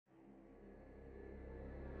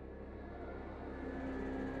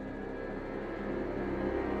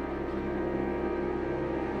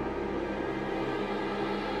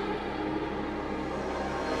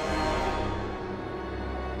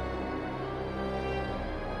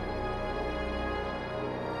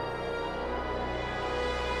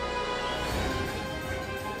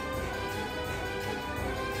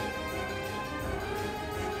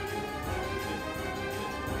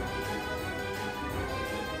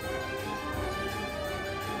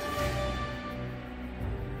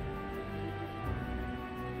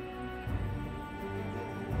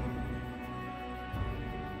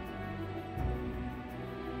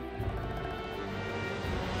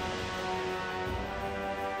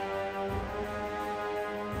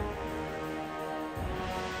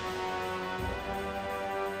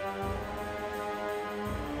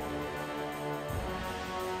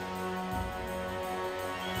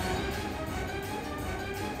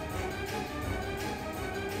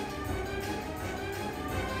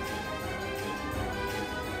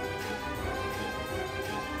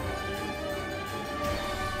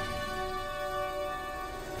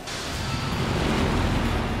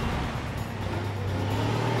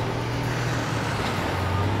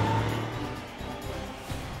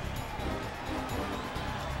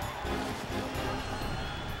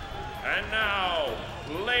now,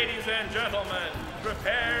 ladies and gentlemen,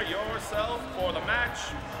 prepare yourself for the match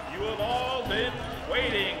you have all been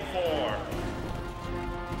waiting for.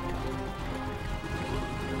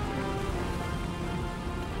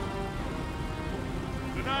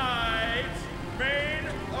 Tonight's main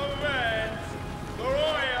event, the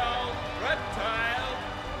Royal Reptile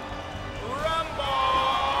Rumble!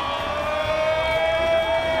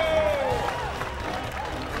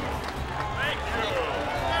 Thank you!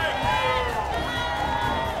 Thank you!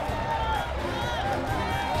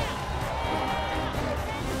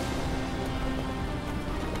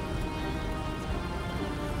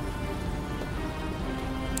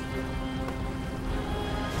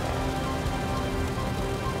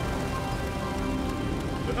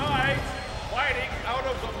 Tonight, fighting out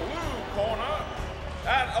of the blue corner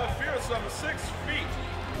at a fearsome 6 feet,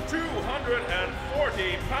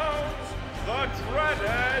 240 pounds, the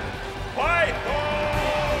dreaded Python!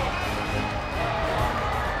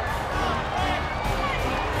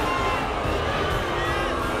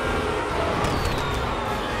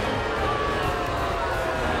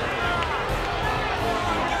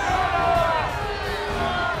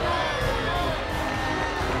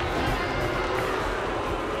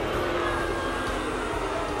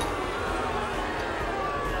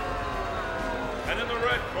 And in the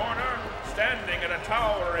red corner, standing at a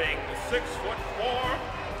towering 6'4",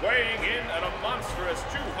 weighing in at a monstrous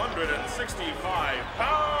 265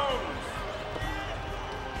 pounds.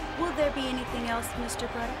 Will there be anything else,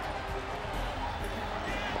 Mr. Braddock?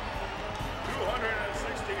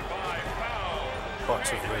 265 pounds.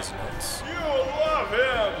 Box of Raisinets. You love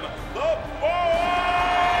him, the boy!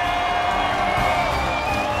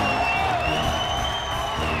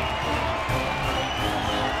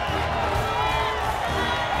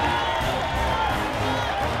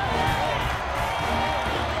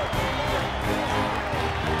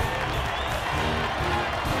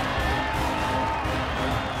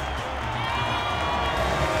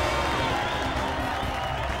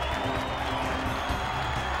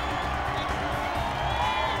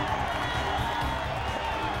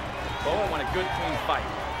 Oh, I want a good, clean fight.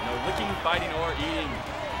 No licking, biting, or eating.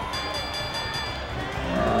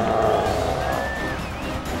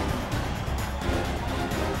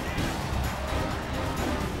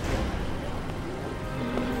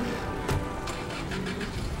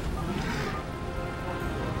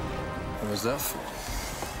 What was that for?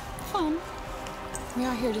 Fun. We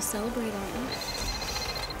are here to celebrate, aren't we?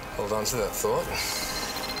 Hold on to that thought.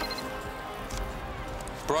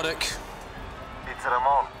 Broderick. It's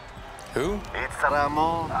Ramon. Who? It's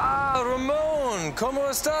Ramon. Ah, Ramon! ¿Cómo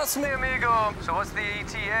estás, mi amigo? So what's the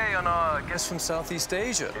ETA on our Guest from Southeast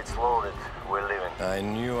Asia. It's loaded. We're leaving. I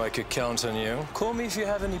knew I could count on you. Call me if you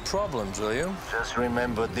have any problems, will you? Just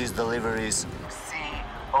remember this delivery is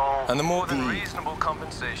C-O. And the more than reasonable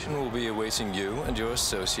compensation will be awaiting you and your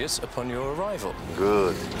associates upon your arrival.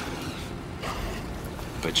 Good.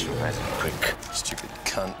 But you're a prick. Stupid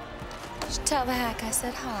cunt. Just tell the hack I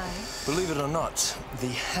said hi. Believe it or not, the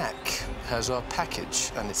hack has our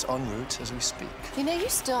package, and it's en route as we speak. You know, you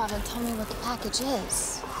still haven't told me what the package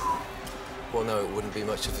is. Well, no, it wouldn't be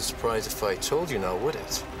much of a surprise if I told you now, would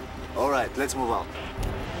it? All right, let's move on.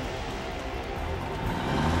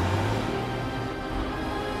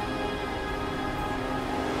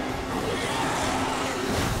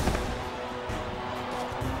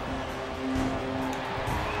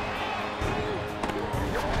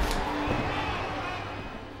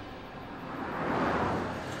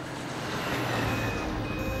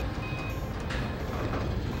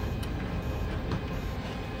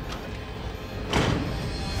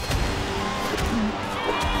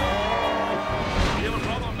 We have a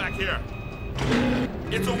problem back here.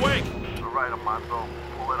 It's awake. All right, Armando.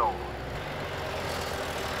 Pull it over.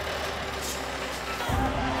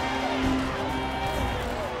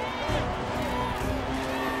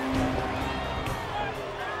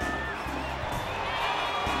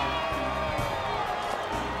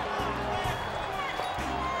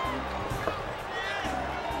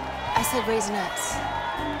 I said Raisinets.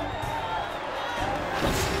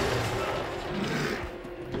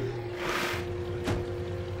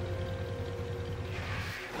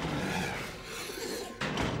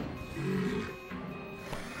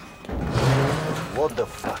 What the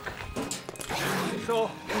fuck?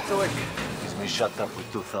 So, it's awake. He's been shut up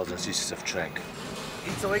with 2,000 cc's of trank.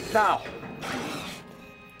 It's awake now.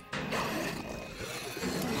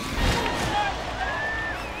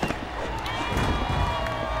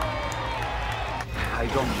 I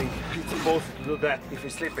don't think he's supposed to do that if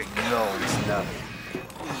he's sleeping. No, it's not.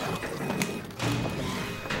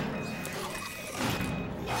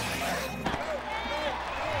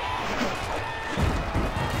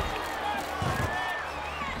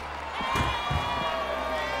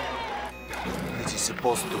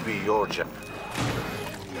 supposed to be your job.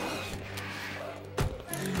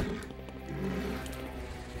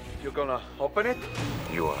 You're gonna open it?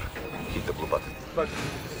 You are. Hit the blue button. But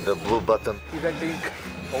The blue button. even being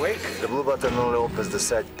awake? The blue button only opens the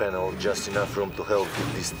side panel, just enough room to help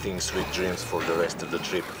give this thing sweet dreams for the rest of the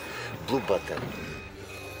trip. Blue button.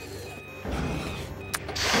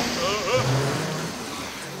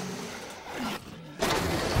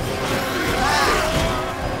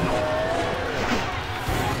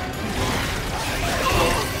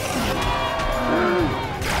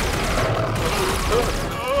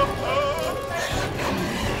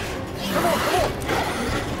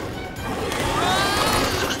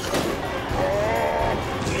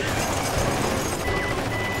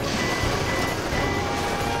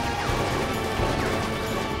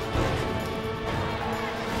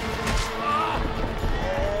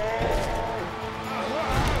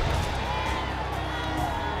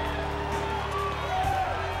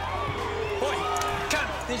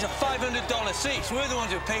 These are $500 seats. We're the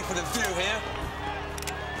ones who pay for the view here.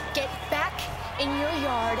 Get back in your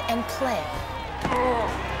yard and play.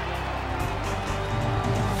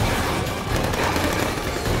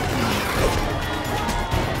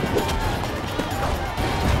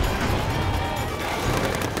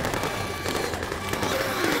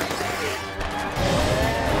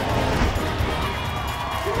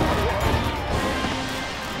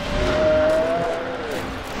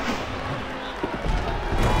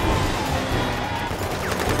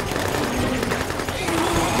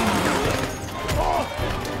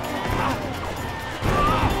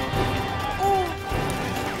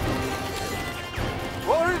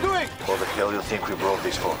 What the hell you think we brought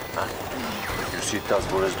this for, huh? You see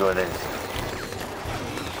Tasbur's doing anything.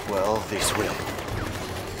 Well, this will.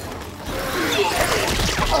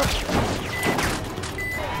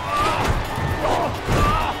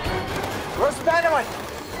 Where's Dynamite?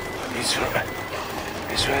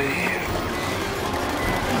 It's right here.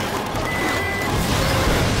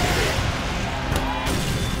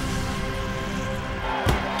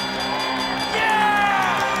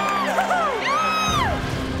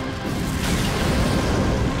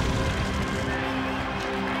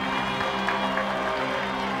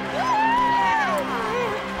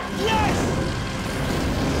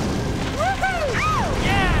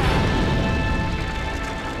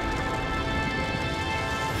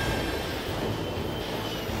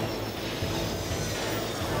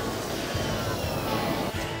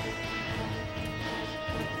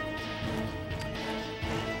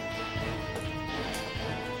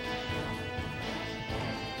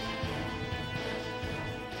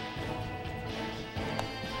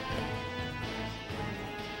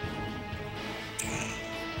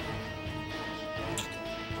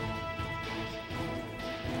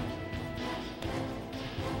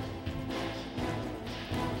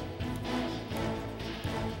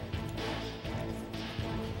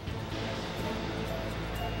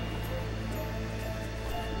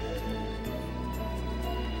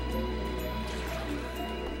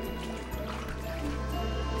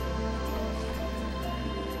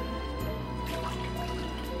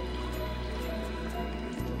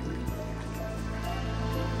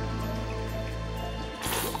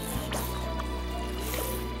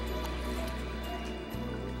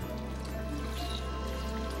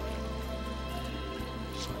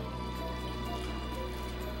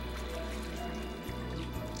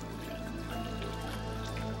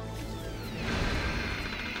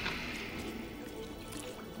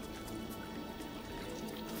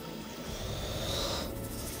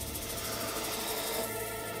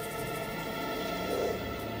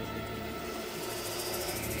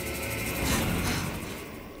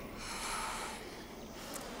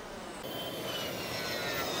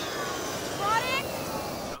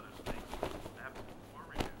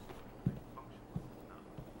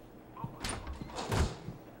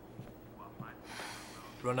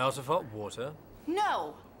 Run out of hot water?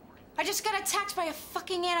 No! I just got attacked by a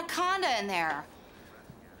fucking anaconda in there.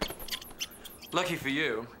 Lucky for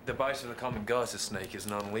you, the bite of a common garter snake is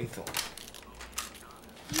non-lethal.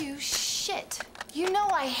 You shit. You know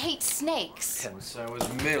I hate snakes. Hence, I was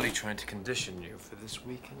merely trying to condition you for this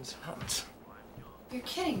weekend's hunt. You're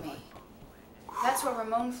kidding me. That's where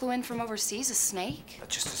Ramon flew in from overseas, a snake? Not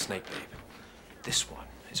just a snake, babe. This one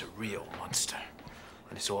is a real monster,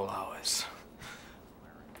 and it's all ours.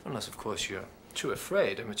 Unless, of course, you're too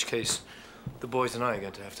afraid, in which case the boys and I are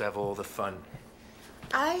going to have all the fun.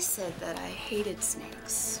 I said that I hated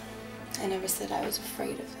snakes. I never said I was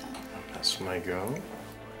afraid of them. That's my girl.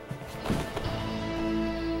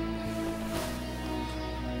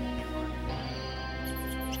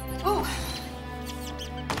 Ooh.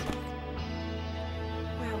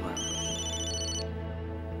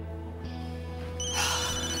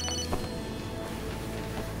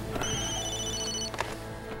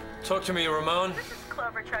 Talk to me, Ramon. This is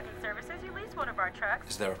Clover Trucking Services. You leased one of our trucks.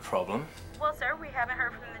 Is there a problem? Well, sir, we haven't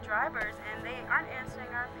heard from the drivers, and they aren't answering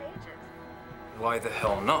our pages. Why the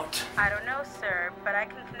hell not? I don't know, sir, but I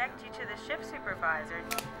can connect you to the shift supervisor.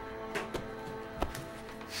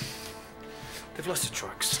 They've lost the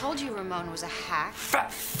trucks. Told you Ramon was a hack. Fat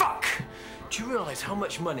fuck! Do you realize how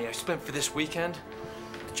much money I spent for this weekend?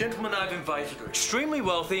 The gentlemen I've invited are extremely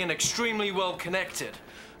wealthy and extremely well connected.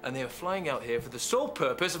 And they are flying out here for the sole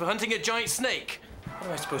purpose of hunting a giant snake. What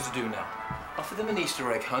am I supposed to do now? Offer them an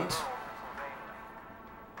Easter egg hunt?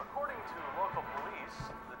 According to local police,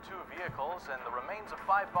 the 2 vehicles and the remains of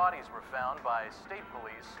 5 bodies were found by state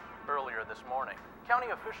police earlier this morning. County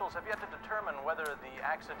officials have yet to determine whether the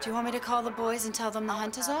accident... Do you want me to call the boys and tell them the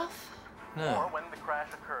hunt is off? No. Or when the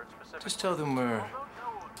crash occurred specifically. Just tell them we're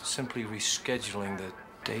simply rescheduling the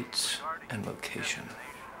dates and location.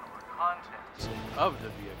 Contents of the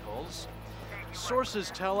vehicles.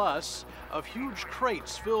 Sources tell us of huge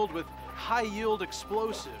crates filled with high-yield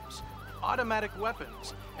explosives, automatic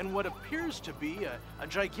weapons, and what appears to be a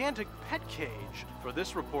gigantic pet cage. For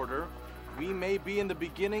this reporter, we may be in the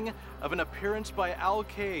beginning of an appearance by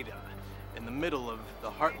Al-Qaeda in the middle of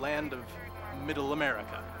the heartland of Middle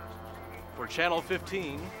America. For Channel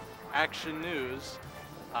 15, Action News,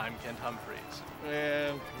 I'm Kent Humphreys.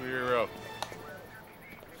 And we're up.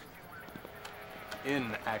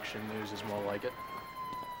 In Action News is more like it.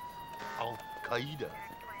 Al-Qaeda.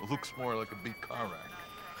 Looks more like a big car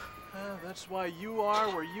wreck. That's why you are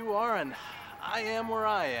where you are and I am where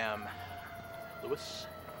I am. Lewis?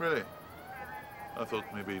 Really? I thought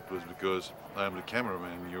maybe it was because I am the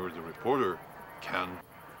cameraman and you're the reporter, Ken.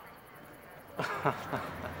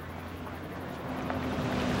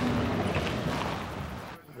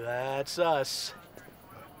 That's us.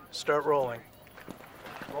 Start rolling.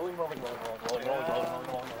 Rolling.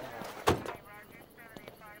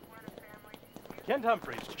 Kent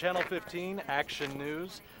Humphreys, Channel 15, Action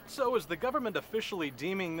News. So is the government officially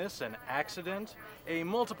deeming this an accident, a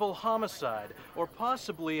multiple homicide, or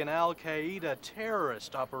possibly an Al-Qaeda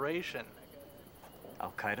terrorist operation?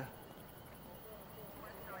 Al-Qaeda?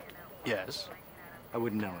 Yes. I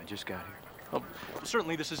wouldn't know. I just got here. Well,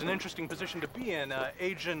 certainly this is an interesting position to be in,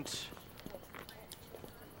 Agent...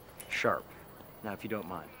 Sharp. Now, if you don't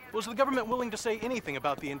mind. Was the government willing to say anything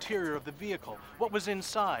about the interior of the vehicle, what was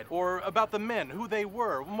inside, or about the men, who they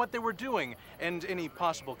were, and what they were doing, and any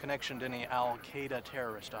possible connection to any Al-Qaeda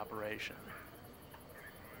terrorist operation?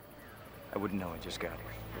 I wouldn't know. I just got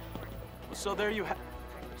here. So there you have...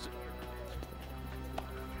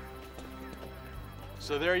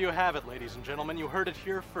 So there you have it, ladies and gentlemen. You heard it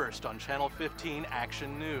here first on Channel 15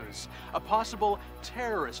 Action News. A possible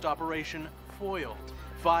terrorist operation foiled.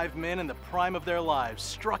 5 men in the prime of their lives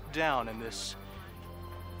struck down in this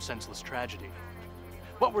senseless tragedy.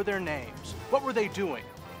 What were their names? What were they doing?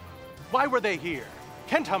 Why were they here?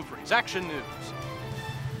 Kent Humphreys, Action News.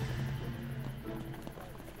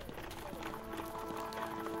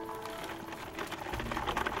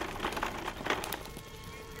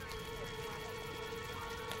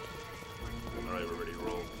 All right, we're ready to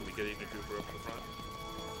roll. Can we get Ethan Cooper up to the front?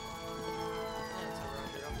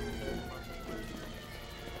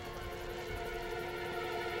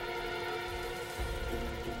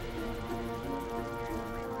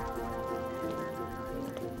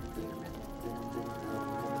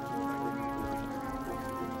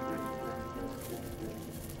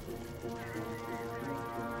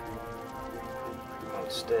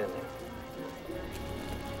 Outstanding.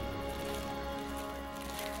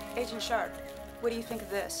 Agent Sharp, what do you think of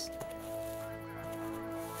this?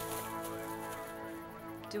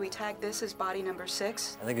 Do we tag this as body number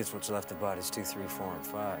 6? I think it's what's left of bodies 2, 3, 4, and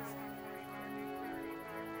 5.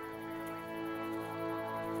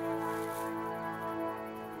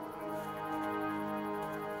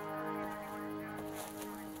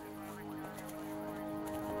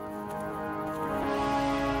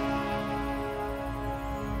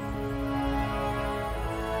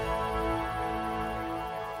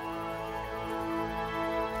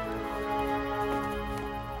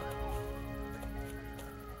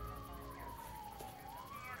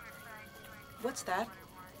 What's that?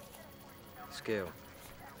 Scale.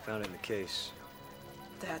 Found in the case.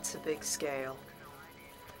 That's a big scale.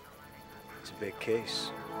 It's a big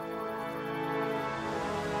case.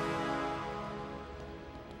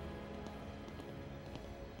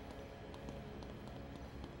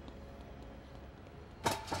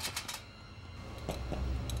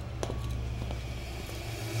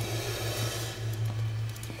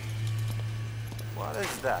 What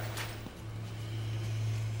is that?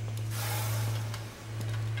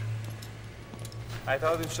 I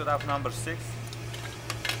thought we should have number 6.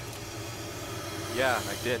 Yeah,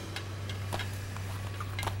 I did.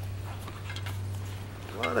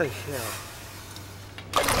 What the hell?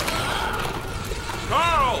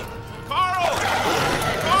 Carl! Carl!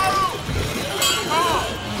 Carl! Carl!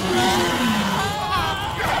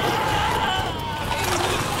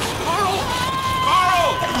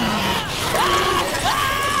 Carl!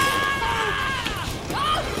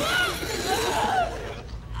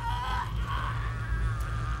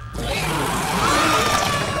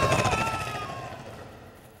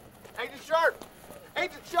 Agent Sharp!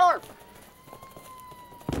 Agent Sharp!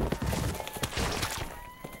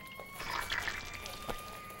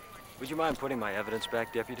 Would you mind putting my evidence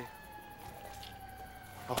back, Deputy?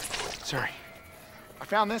 Oh, sorry. I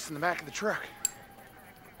found this in the back of the truck.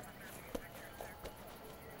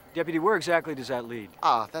 Deputy, where exactly does that lead?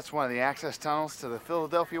 Ah, that's one of the access tunnels to the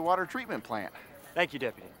Philadelphia water treatment plant. Thank you,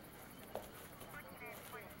 Deputy.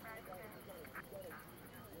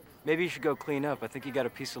 Maybe you should go clean up. I think you got a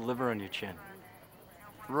piece of liver on your chin.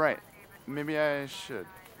 Right. Maybe I should.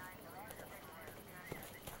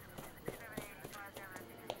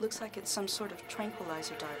 Looks like it's some sort of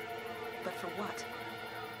tranquilizer dart. But for what?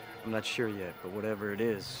 I'm not sure yet, but whatever it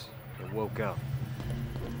is, it woke up.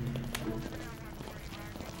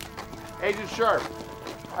 Agent Sharp,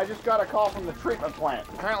 I just got a call from the treatment plant.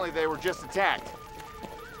 Apparently they were just attacked.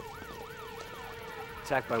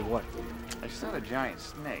 Attacked by what? I saw a giant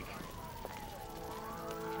snake.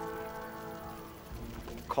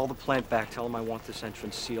 Call the plant back. Tell them I want this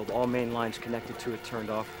entrance sealed. All main lines connected to it turned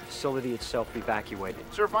off. The facility itself evacuated.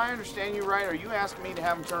 Sir, if I understand you right, are you asking me to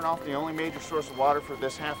have them turn off the only major source of water for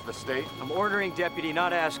this half of the state? I'm ordering, Deputy,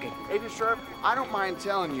 not asking. Agent Sharp, I don't mind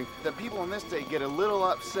telling you that people in this state get a little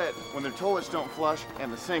upset when their toilets don't flush and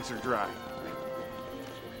the sinks are dry.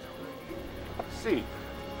 See.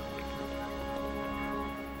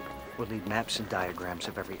 We'll need maps and diagrams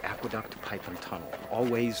of every aqueduct, pipe, and tunnel, all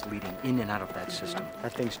ways leading in and out of that system.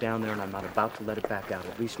 That thing's down there, and I'm not about to let it back out,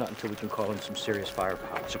 at least not until we can call in some serious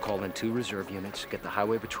firepower. So call in 2 reserve units, get the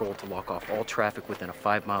highway patrol to lock off all traffic within a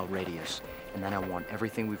 5-mile radius, and then I want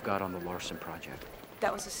everything we've got on the Larson project.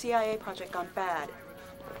 That was a CIA project gone bad.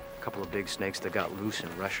 A couple of big snakes that got loose in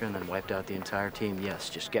Russia and then wiped out the entire team. Yes,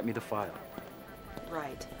 just get me the file.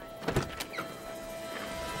 Right.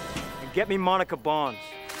 And get me Monica Bonds.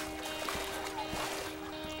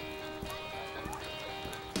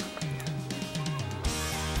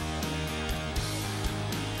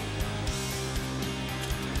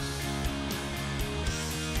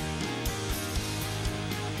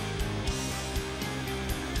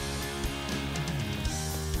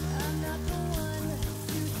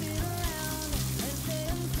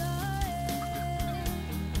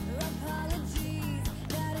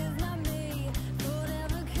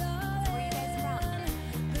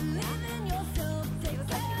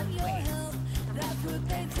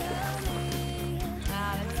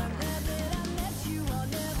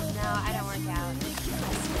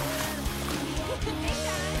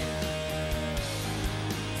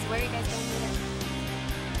 Where are you guys going later?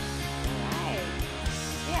 Alright.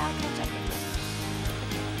 Yeah, I'll catch up with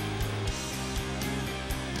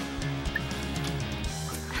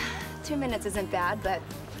you. 2 minutes isn't bad, but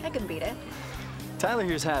I can beat it. Tyler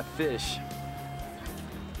here's half fish.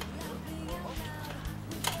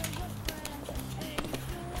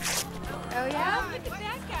 Oh yeah? Look at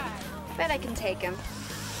that guy. Bet I can take him.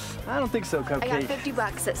 I don't think so, Cupcake. I got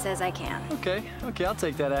 $50 that says I can. Okay, I'll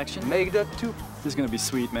take that action. Make that too. This is gonna be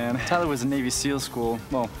sweet, man. Tyler was in Navy SEAL school,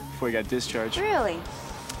 well, before he got discharged. Really?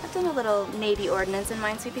 I've done a little Navy ordnance and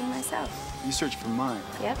minesweeping myself. You searched for mine?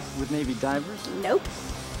 Yep. With Navy divers? Nope.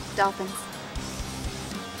 Dolphins.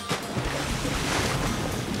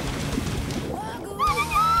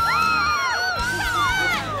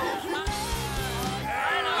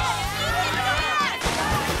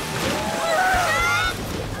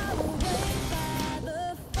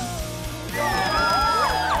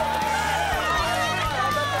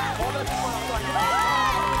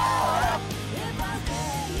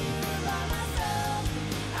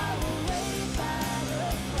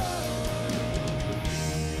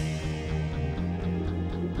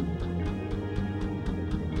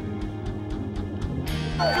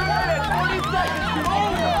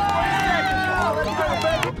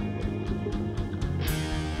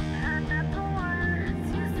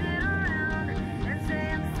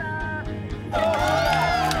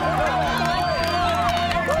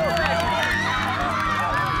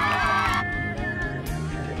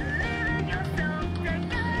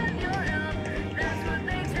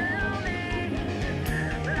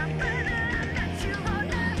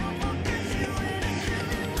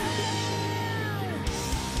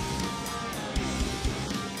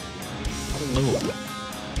 Come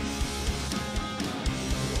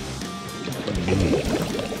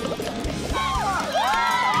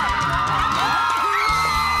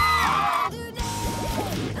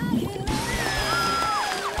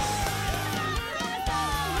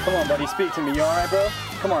on, buddy, speak to me. You all right, bro?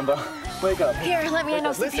 Come on, bro. Wake up. Here, let me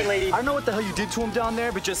handle Listen, lady. I don't know what the hell you did to him down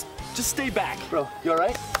there, but just stay back. Bro, you all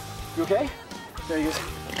right? You okay? There he goes.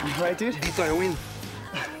 You all right, dude? Dito, I win.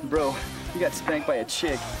 Bro, you got spanked by a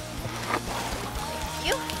chick.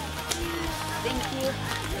 You. Thank you.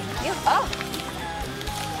 Thank you. Oh.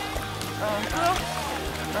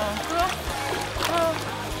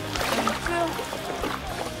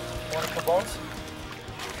 Want some bones?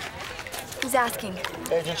 Who's asking?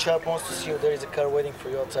 Agent Sharp wants to see you. There is a car waiting for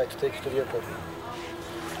you outside to take you to the airport.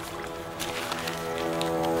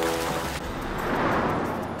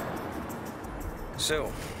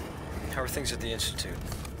 So, how are things at the Institute?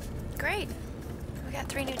 Great. We got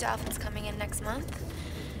 3 new dolphins coming in next month.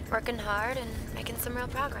 Working hard and making some real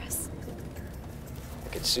progress. I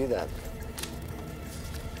could see that.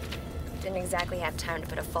 Didn't exactly have time to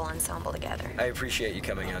put a full ensemble together. I appreciate you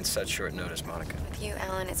coming on such short notice, Monica. With you,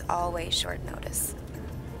 Ellen, it's always short notice.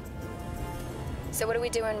 So what are we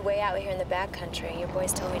doing way out here in the backcountry? Your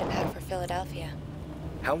boys told me to pack for Philadelphia.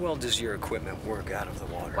 How well does your equipment work out of the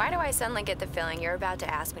water? Why do I suddenly get the feeling you're about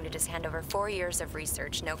to ask me to just hand over 4 years of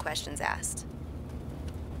research, no questions asked?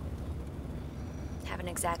 Haven't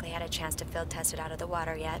exactly had a chance to field test it out of the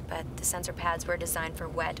water yet, but the sensor pads were designed for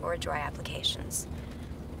wet or dry applications.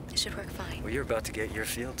 It should work fine. Well, you're about to get your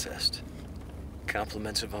field test.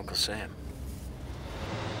 Compliments of Uncle Sam.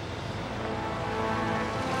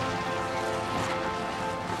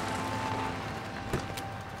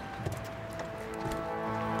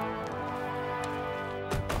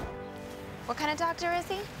 What kind of doctor is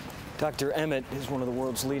he? Dr. Emmett is one of the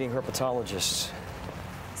world's leading herpetologists.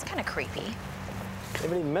 It's kind of creepy. I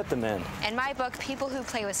haven't even met the man. In my book, people who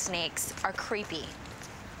play with snakes are creepy.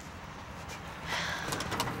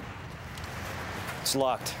 It's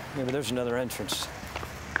locked. Maybe there's another entrance.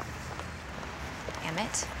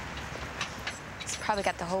 Emmett? He's probably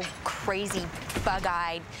got the whole crazy,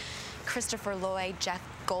 bug-eyed, Christopher Lloyd, Jeff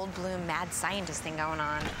Goldblum, mad scientist thing going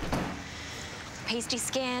on. Pasty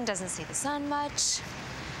skin, doesn't see the sun much.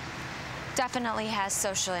 Definitely has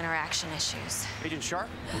social interaction issues. Agent Sharp?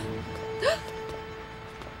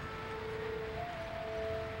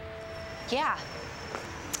 Yeah.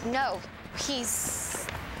 No, he's...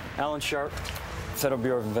 Alan Sharp, Federal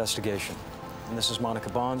Bureau of Investigation. And this is Monica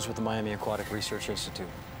Bonds with the Miami Aquatic Research Institute.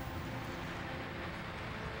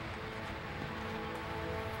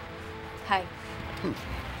 Hi.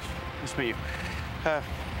 Nice to meet you.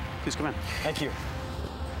 Please come in. Thank you.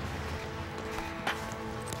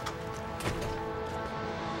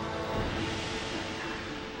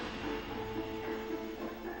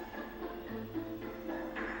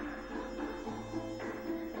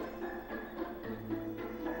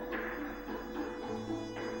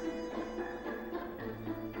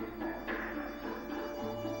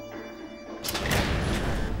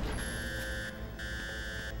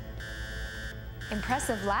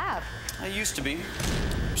 Impressive lab. I used to be.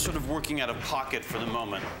 Sort of working out of pocket for the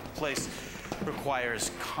moment. The place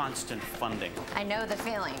requires constant funding. I know the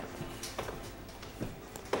feeling.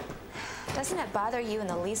 Doesn't it bother you in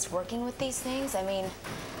the least working with these things? I mean,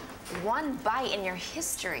 one bite in your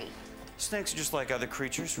history. Snakes are just like other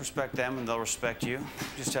creatures. Respect them and they'll respect you.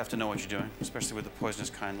 You just have to know what you're doing, especially with the poisonous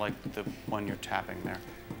kind like the one you're tapping there.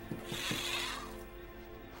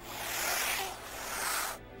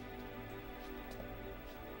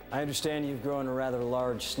 I understand you've grown a rather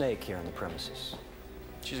large snake here on the premises.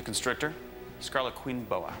 She's a constrictor, Scarlet Queen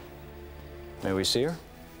Boa. May we see her?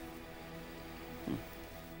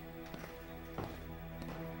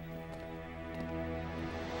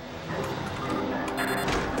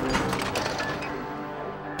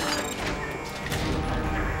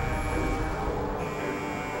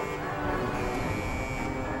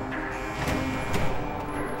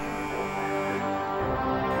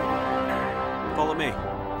 Follow me.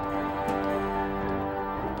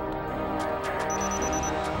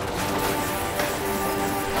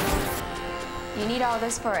 You need all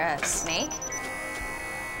this for a snake?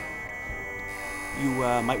 You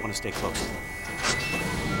might want to stay close.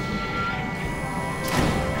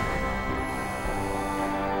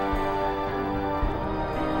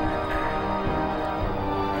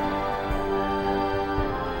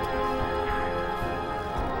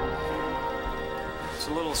 It's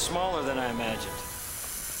a little smaller than I imagined.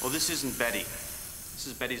 Well, this isn't Betty. This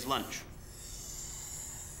is Betty's lunch.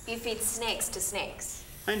 You feed snakes to snakes.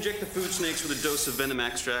 I inject the food snakes with a dose of venom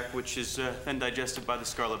extract, which is then digested by the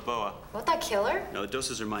scarlet boa. Won't that kill her? Now, the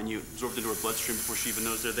doses are minute, absorbed into her bloodstream before she even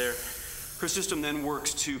knows they're there. Her system then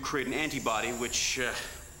works to create an antibody, which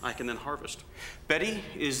I can then harvest. Betty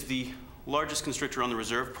is the largest constrictor on the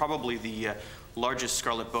reserve, probably the largest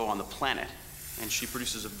scarlet boa on the planet. And she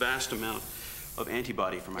produces a vast amount of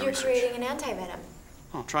antibody for my research. You're creating an antivenom.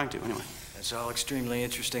 Oh, trying to, anyway. That's all extremely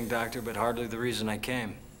interesting, Doctor, but hardly the reason I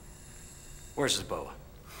came. Where's the boa?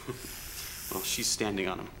 Well, she's standing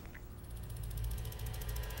on him.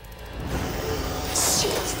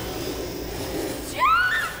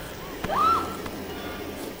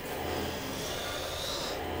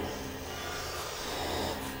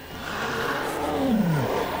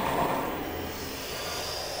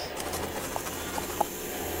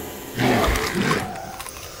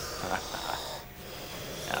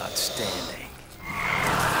 Outstanding.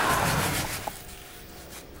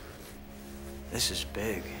 This is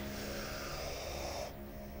big.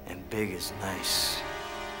 And big is nice.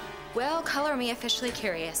 Well, color me officially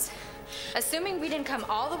curious. Assuming we didn't come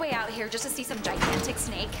all the way out here just to see some gigantic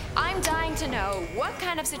snake, I'm dying to know what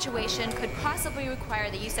kind of situation could possibly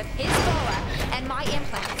require the use of his boa and my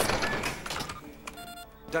implants.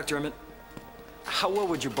 Dr. Emmett, how well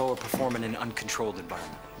would your boa perform in an uncontrolled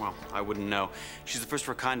environment? Well, I wouldn't know. She's the first of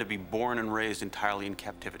her kind to be born and raised entirely in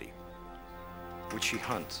captivity. Would she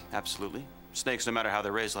hunt? Absolutely. Snakes, no matter how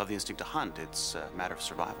they're raised, will have the instinct to hunt. It's a matter of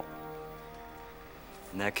survival.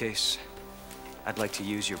 In that case, I'd like to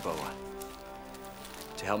use your boa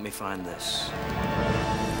to help me find this.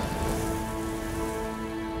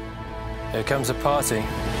 Here comes a party.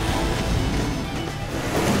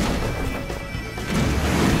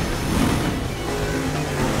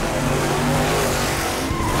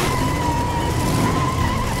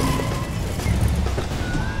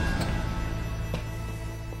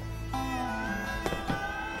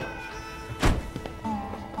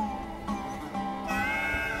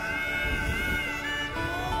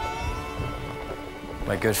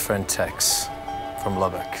 My good friend Tex from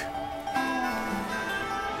Lubbock.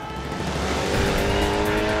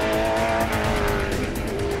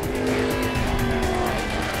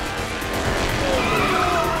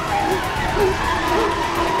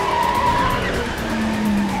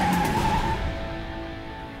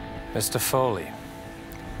 Mr. Foley,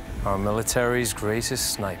 our military's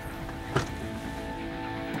greatest sniper.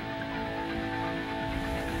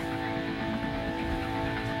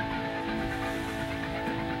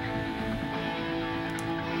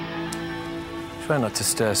 Try not to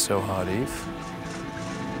stare so hard, Eve.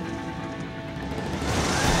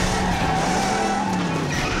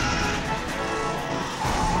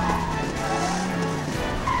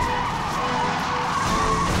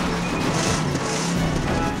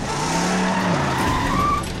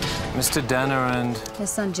 Mr. Danner and... His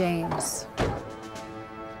son, James.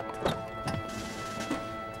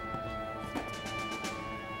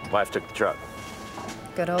 Wife took the truck.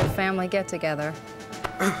 Good old family get-together.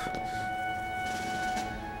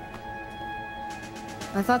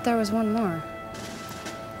 I thought there was one more.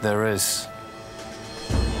 There is.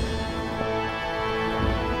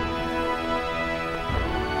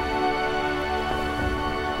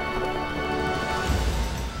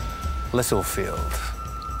 Littlefield,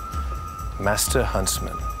 Master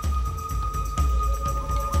Huntsman.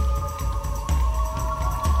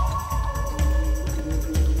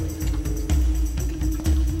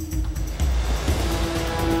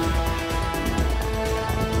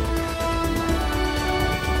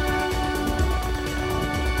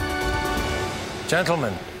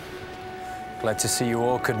 Gentlemen, glad to see you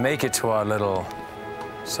all could make it to our little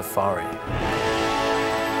safari.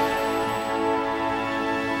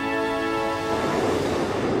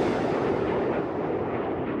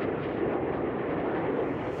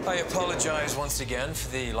 I apologize once again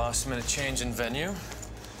for the last-minute change in venue.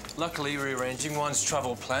 Luckily, rearranging one's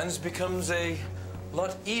travel plans becomes a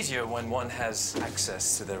lot easier when one has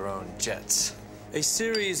access to their own jets. A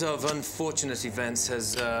series of unfortunate events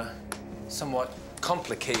has somewhat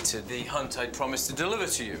complicated the hunt I promised to deliver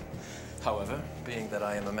to you. However, being that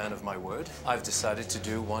I am a man of my word, I've decided to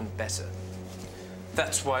do one better.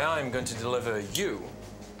 That's why I'm going to deliver you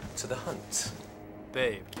to the hunt.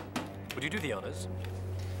 Babe, would you do the honors?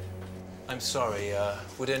 I'm sorry,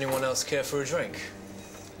 would anyone else care for a drink?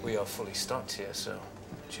 We are fully stocked here, so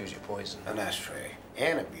choose your poison. An ashtray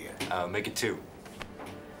and a beer. Make it 2.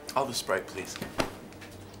 I'll have a Sprite, please.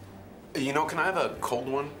 You know, can I have a cold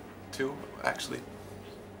one, too, actually?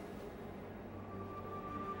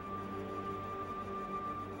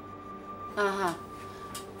 Uh-huh.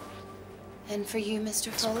 And for you, Mr.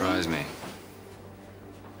 Foley? Surprise me.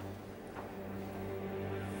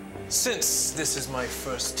 Since this is my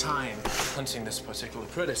first time hunting this particular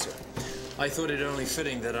predator, I thought it only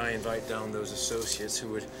fitting that I invite down those associates who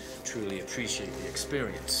would truly appreciate the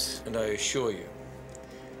experience. And I assure you,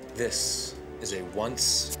 this is a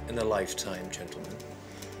once-in-a-lifetime, gentlemen.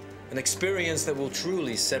 An experience that will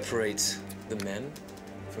truly separate the men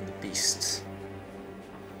from the beasts.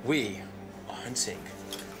 We are hunting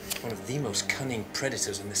one of the most cunning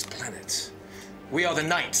predators on this planet. We are the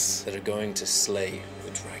knights that are going to slay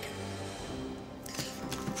the dragon.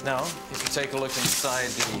 Now, if you take a look inside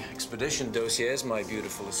the expedition dossiers my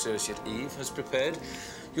beautiful associate Eve has prepared,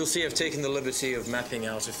 you'll see I've taken the liberty of mapping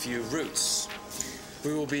out a few routes.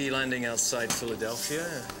 We will be landing outside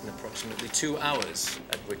Philadelphia in approximately 2 hours,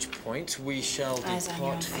 at which point we shall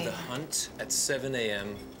depart for the hunt at 7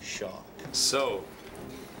 a.m. sharp. So,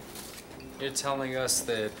 you're telling us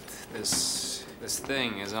that this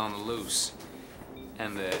thing is on the loose,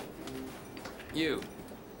 and that you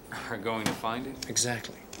are going to find it?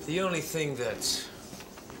 Exactly. The only thing that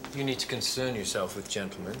you need to concern yourself with,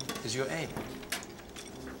 gentlemen, is your aim.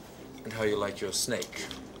 And how you like your snake.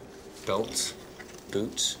 Belt,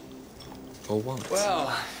 boot, or wallet.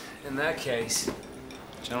 Well, in that case,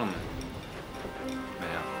 gentlemen,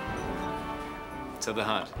 ma'am, to the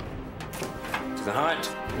hunt. To the hunt.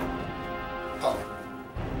 Oh.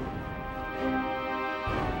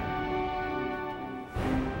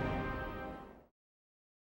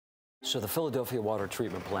 So the Philadelphia water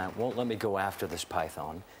treatment plant won't let me go after this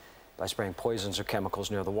python by spraying poisons or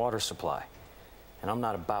chemicals near the water supply. And I'm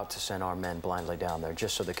not about to send our men blindly down there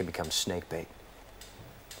just so they can become snake bait.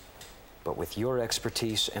 But with your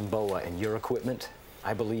expertise and BOA and your equipment,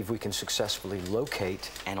 I believe we can successfully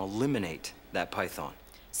locate and eliminate that python.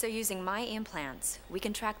 So using my implants, we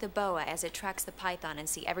can track the boa as it tracks the python and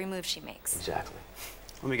see every move she makes. Exactly.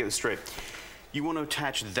 Let me get this straight. You want to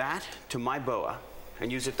attach that to my boa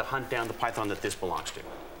and use it to hunt down the python that this belongs to.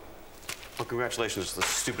 Well, congratulations. It's the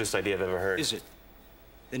stupidest idea I've ever heard. Is it?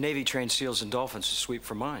 The Navy trains SEALs and dolphins to sweep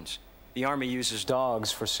for mines. The Army uses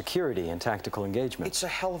dogs for security and tactical engagement. It's a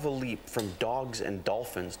hell of a leap from dogs and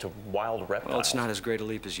dolphins to wild reptiles. Well, it's not as great a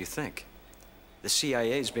leap as you think. The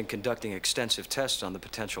CIA's been conducting extensive tests on the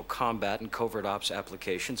potential combat and covert ops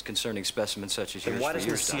applications concerning specimens such as yours. Then why doesn't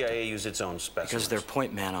the CIA use its own specimens? Because their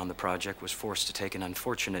point man on the project was forced to take an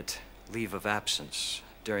unfortunate leave of absence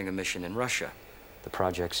during a mission in Russia. The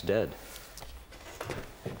project's dead.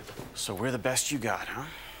 So we're the best you got, huh?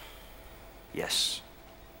 Yes.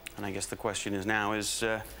 And I guess the question is now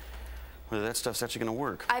whether that stuff's actually going to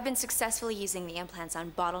work. I've been successfully using the implants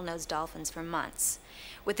on bottlenose dolphins for months.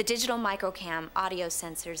 With the digital microcam, audio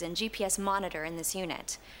sensors, and GPS monitor in this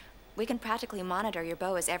unit, we can practically monitor your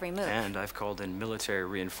boa's every move. And I've called in military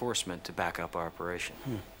reinforcement to back up our operation.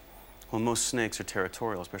 Well, most snakes are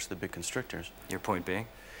territorial, especially the big constrictors. Your point being?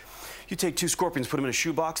 You take 2 scorpions, put them in a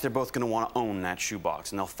shoebox, they're both going to want to own that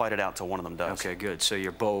shoebox, and they'll fight it out till one of them does. Okay, good. So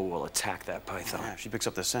your boa will attack that python. Yeah, if she picks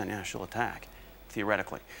up the scent, yeah, she'll attack.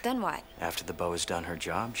 Theoretically. Then what? After the boa's done her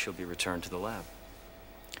job, she'll be returned to the lab.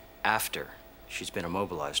 After she's been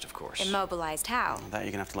immobilized, of course. Immobilized how? Well, that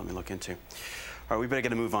you're going to have to let me look into. All right, we better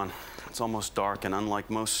get a move on. It's almost dark, and unlike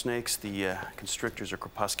most snakes, the constrictors are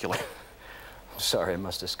crepuscular. Sorry, I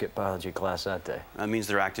must have skipped biology class that day. That means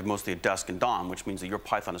they're active mostly at dusk and dawn, which means that your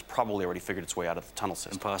python has probably already figured its way out of the tunnel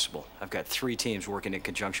system. Impossible. I've got 3 teams working in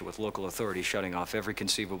conjunction with local authorities, shutting off every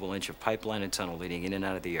conceivable inch of pipeline and tunnel leading in and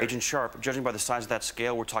out of the area. Agent Sharp, judging by the size of that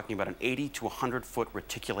scale, we're talking about an 80 to 100-foot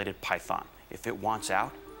reticulated python. If it wants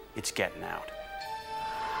out, it's getting out.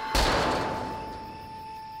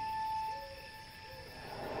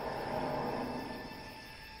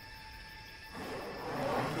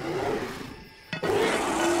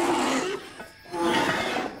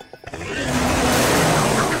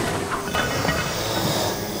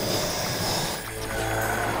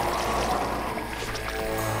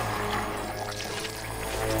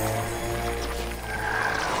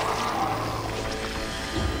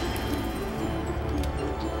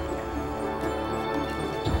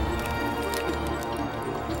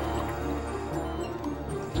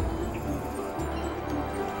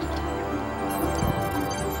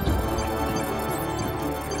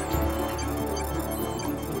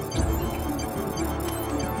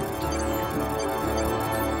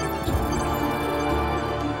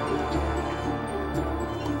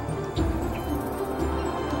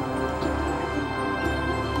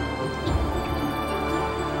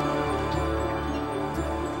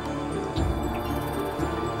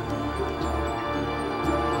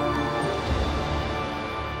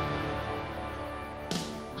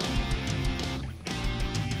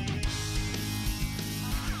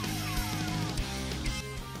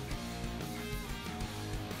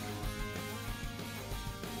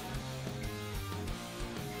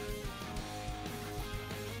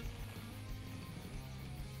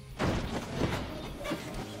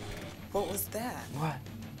 What was that? What?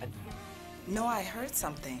 No, I heard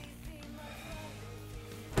something.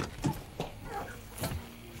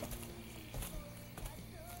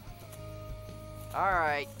 All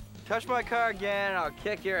right, touch my car again and I'll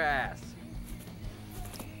kick your ass.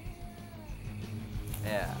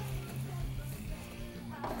 Yeah.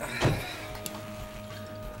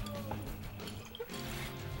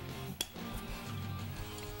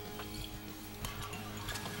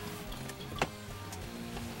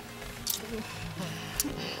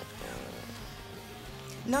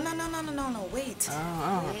 No, wait.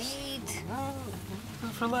 Wait.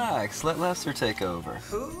 Relax, let Lester take over.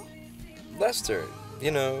 Who? Lester,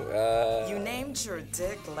 you know, You named your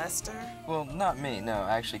dick Lester? Well, not me, no,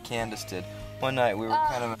 actually Candace did. One night we were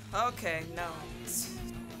kind of... Okay, no.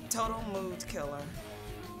 Total mood killer.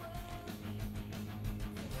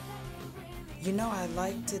 You know, I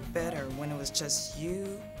liked it better when it was just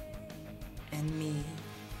you and me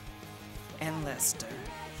and Lester.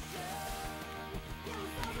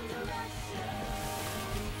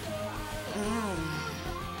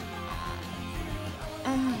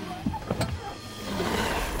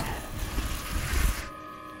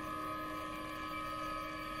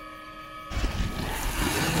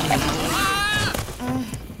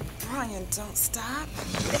 Brian, don't stop.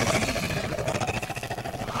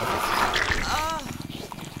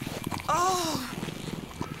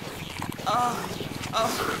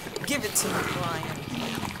 Give it to me, Brian.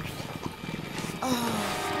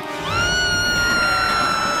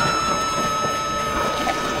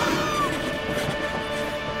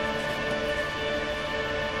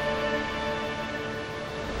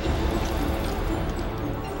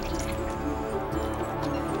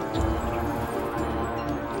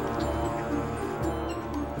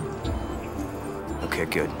 Okay,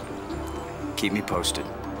 good. Keep me posted.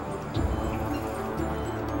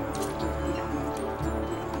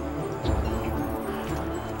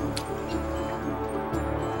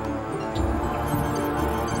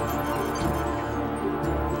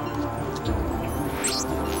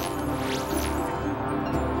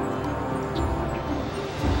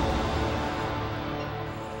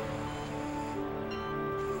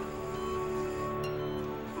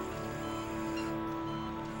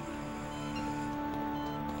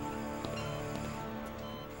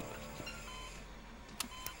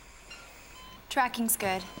 Tracking's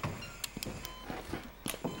good.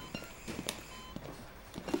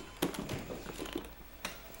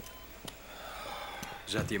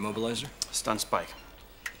 Is that the immobilizer? Stun spike.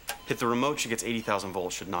 Hit the remote, she gets 80,000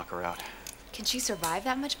 volts, should knock her out. Can she survive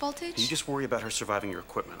that much voltage? You just worry about her surviving your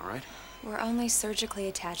equipment, all right? We're only surgically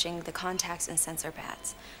attaching the contacts and sensor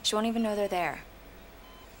pads. She won't even know they're there.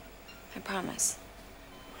 I promise.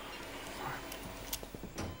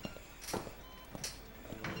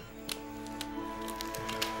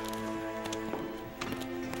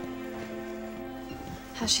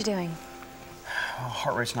 How's she doing? Well,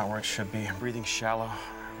 heart rate's not where it should be. Breathing shallow.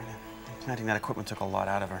 Implanting that equipment took a lot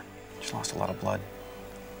out of her. She lost a lot of blood.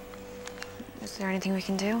 Is there anything we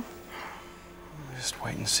can do? Just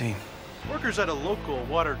wait and see. Workers at a local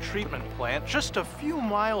water treatment plant just a few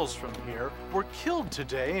miles from here were killed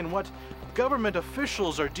today in what government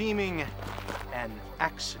officials are deeming an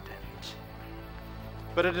accident.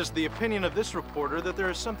 But it is the opinion of this reporter that there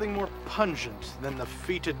is something more pungent than the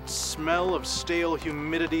fetid smell of stale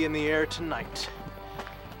humidity in the air tonight.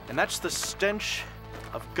 And that's the stench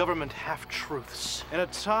of government half-truths. In a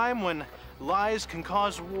time when lies can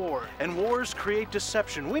cause war, and wars create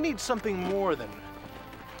deception, we need something more than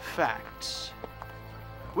facts.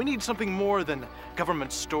 We need something more than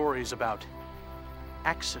government stories about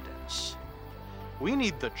accidents. We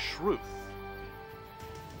need the truth.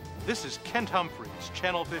 This is Kent Humphreys,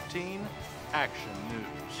 Channel 15, Action News.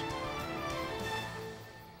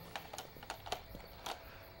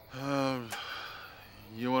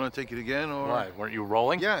 You want to take it again, or? Why, weren't you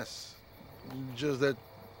rolling? Yes. Just that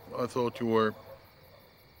I thought you were...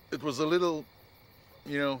 It was a little,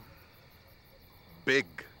 you know, big.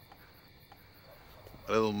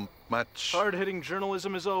 A little much. Hard-hitting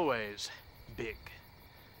journalism is always big.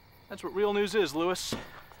 That's what real news is, Lewis.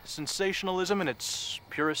 Sensationalism in its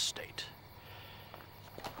purest state.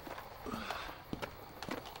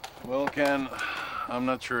 Well, Ken, I'm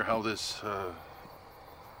not sure how this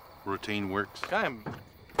routine works. I'm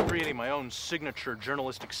creating my own signature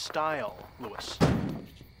journalistic style, Lewis.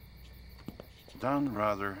 Don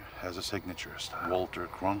Rather has a signature style. Walter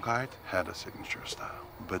Cronkite had a signature style.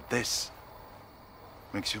 But this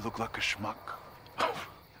makes you look like a schmuck.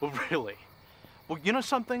 Well, really? Well, you know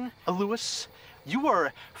something, Lewis? You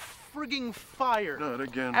are frigging fired. Not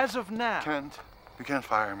again. As of now. You can't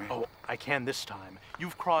fire me. Oh, I can this time.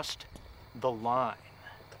 You've crossed the line.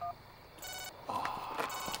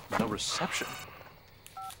 Oh, no reception.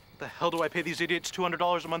 The hell do I pay these idiots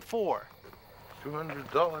 $200 a month for?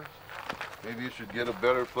 $200? Maybe you should get a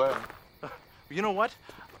better plan. You know what?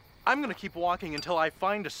 I'm gonna keep walking until I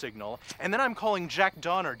find a signal, and then I'm calling Jack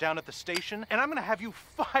Donner down at the station, and I'm gonna have you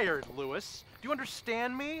fired, Lewis. Do you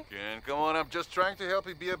understand me? Ken, come on, I'm just trying to help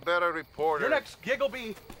you be a better reporter. Your next gig will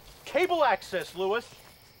be cable access, Lewis.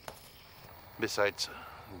 Besides,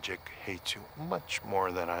 Jack hates you much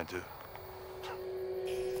more than I do.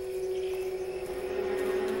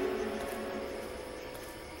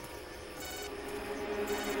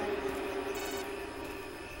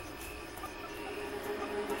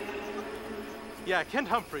 Yeah, Kent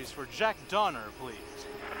Humphreys for Jack Donner, please.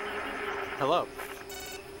 Hello.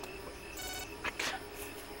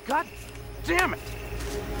 God damn it!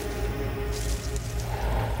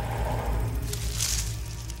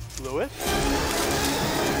 Lewis?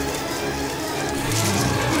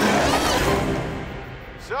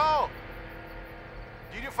 So,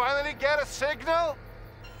 did you finally get a signal?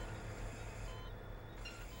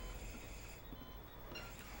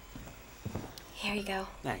 Here you go.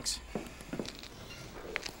 Thanks.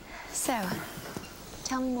 So,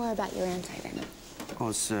 tell me more about your anti-venom. Well,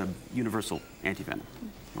 it's universal anti-venom.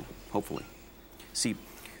 Well, hopefully. See,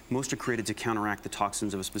 most are created to counteract the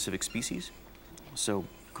toxins of a specific species. So,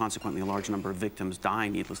 consequently, a large number of victims die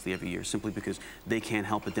needlessly every year simply because they can't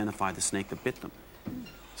help identify the snake that bit them.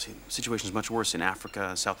 See, the situation is much worse in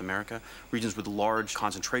Africa, South America, regions with large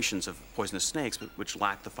concentrations of poisonous snakes, but which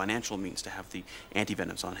lack the financial means to have the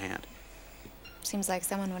antivenoms on hand. Seems like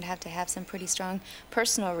someone would have to have some pretty strong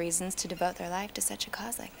personal reasons to devote their life to such a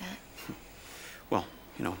cause like that. Well,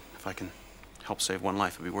 you know, if I can help save one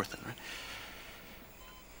life, it'd be worth it, right?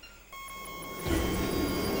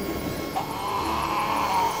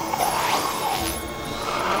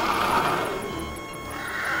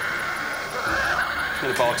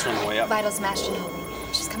 Metabolics are on the way up. Vitals matched and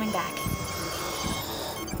holding. She's coming back.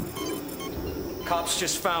 Cops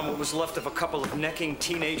just found what was left of a couple of necking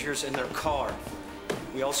teenagers in their car.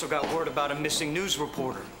 We also got word about a missing news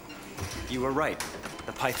reporter. You were right.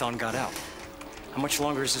 The python got out. How much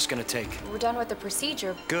longer is this gonna take? We're done with the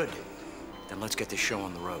procedure. Good. Then let's get this show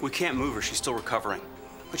on the road. We can't move her. She's still recovering.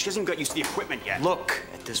 But she hasn't got used to the equipment yet. Look,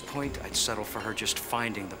 at this point, I'd settle for her just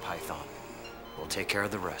finding the python. We'll take care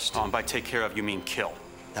of the rest. Oh, and by take care of, you mean kill.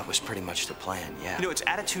 That was pretty much the plan, yeah. You know, it's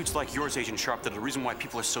attitudes like yours, Agent Sharp, that are the reason why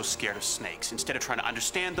people are so scared of snakes. Instead of trying to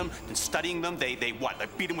understand them and studying them, they what? They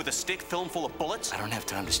beat them with a stick, fill them full of bullets? I don't have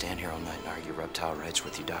time to stand here all night and argue reptile rights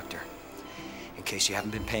with you, Doctor. In case you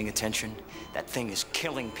haven't been paying attention, that thing is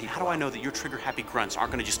killing people. How do I know that your trigger-happy grunts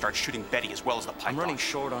aren't going to just start shooting Betty as well as the python? I'm running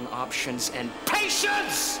short on options and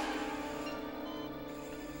patience!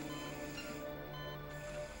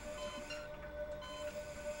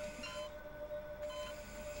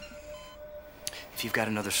 If you've got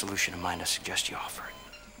another solution in mind, I suggest you offer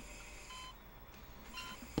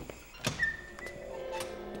it.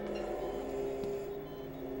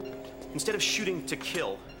 Instead of shooting to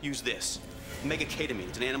kill, use this. Megaketamine.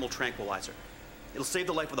 It's an animal tranquilizer. It'll save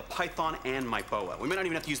the life of the python and my boa. We might not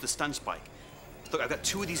even have to use the stun spike. Look, I've got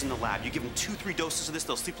 2 of these in the lab. You give them 2-3 doses of this,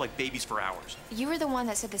 they'll sleep like babies for hours. You were the one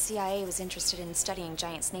that said the CIA was interested in studying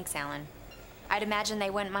giant snakes, Alan. I'd imagine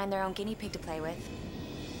they wouldn't mind their own guinea pig to play with.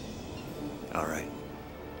 All right.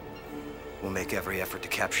 We'll make every effort to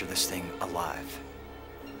capture this thing alive.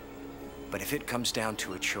 But if it comes down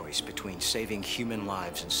to a choice between saving human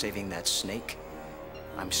lives and saving that snake,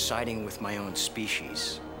 I'm siding with my own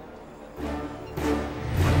species.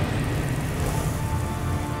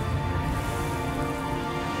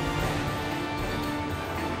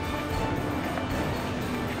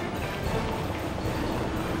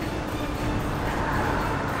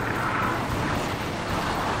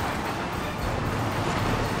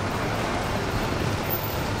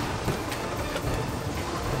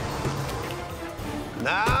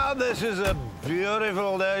 Now, this is a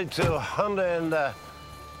beautiful day to hunt and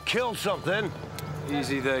kill something.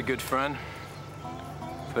 Easy there, good friend.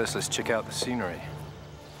 First, let's check out the scenery.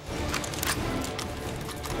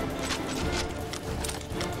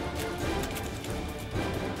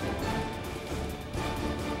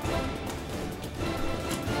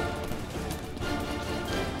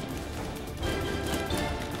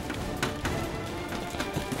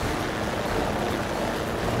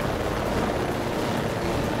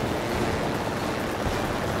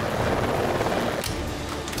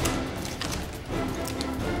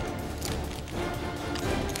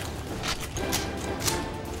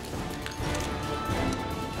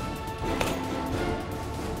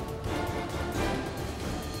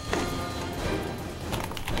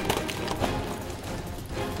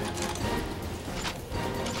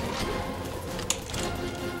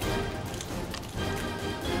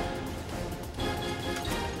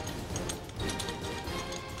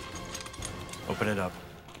 it up.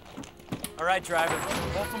 All right, driver,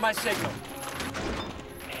 hold for my signal.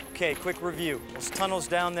 Okay, quick review. Those tunnels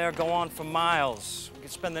down there go on for miles. We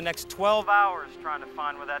could spend the next 12 hours trying to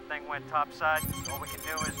find where that thing went topside. All we can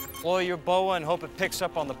do is deploy your boa and hope it picks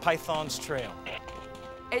up on the Python's trail.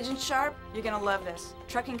 Agent Sharp, you're gonna love this.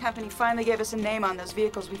 Trucking company finally gave us a name on those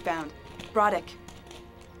vehicles we found. Broddick.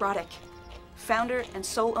 Broddick. Founder and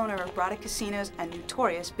sole owner of Broddick Casinos and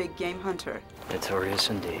notorious big game hunter. Notorious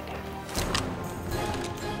indeed.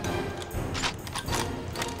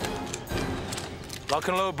 Lock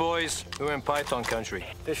and load, boys. We're in Python country.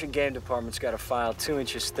 Fish and Game Department's got a file 2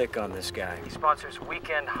 inches thick on this guy. He sponsors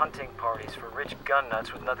weekend hunting parties for rich gun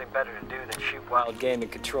nuts with nothing better to do than shoot wild game in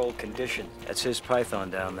controlled conditions. That's his python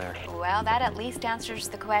down there. Well, that at least answers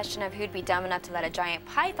the question of who'd be dumb enough to let a giant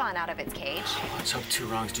python out of its cage. Let's hope 2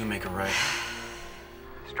 wrongs do make a right.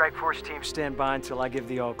 Strike Force team stand by until I give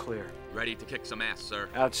the all clear. Ready to kick some ass, sir.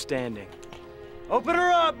 Outstanding. Open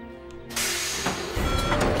her up!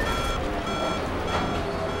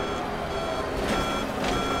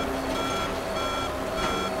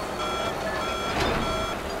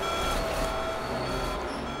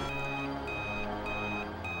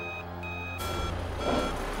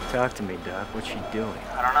 Talk to me, Doc. What's she doing?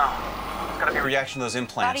 I don't know. It's gotta be a reaction to those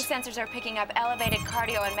implants. Body sensors are picking up elevated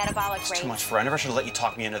cardio and metabolic rates. It's too much for her. I never should have let you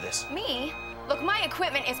talk me into this. Me? Look, my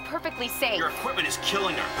equipment is perfectly safe. Your equipment is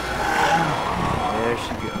killing her. There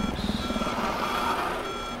she goes.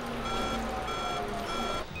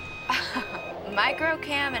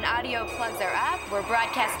 Microcam and audio plugs are up. We're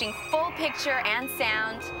broadcasting full picture and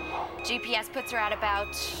sound. GPS puts her at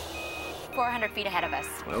about 400 feet ahead of us.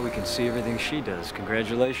 Well, we can see everything she does.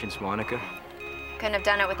 Congratulations, Monica. Couldn't have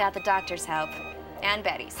done it without the doctor's help. And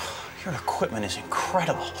Betty's. Your equipment is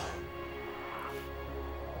incredible.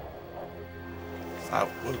 The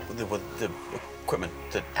equipment,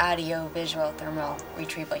 the... Audio visual thermal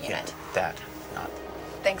retrieval unit. Yeah, that, not...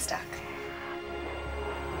 Thanks, Doc.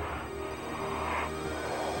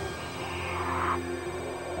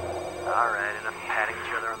 All right, enough patting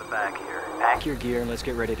each other on the back here. Pack your gear and let's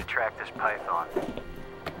get ready to track this python.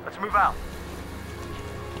 Let's move out.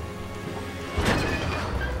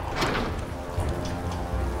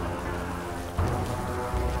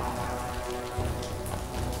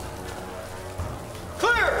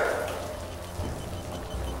 Clear!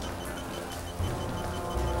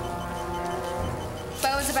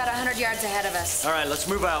 Bo's about 100 yards ahead of us. All right, let's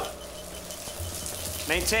move out.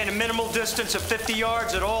 Maintain a minimal distance of 50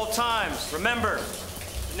 yards at all times. Remember,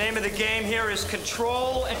 the name of the game here is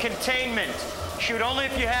control and containment. Shoot only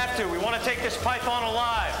if you have to. We want to take this python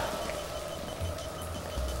alive.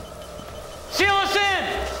 Seal us in!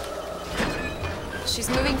 She's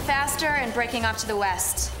moving faster and breaking off to the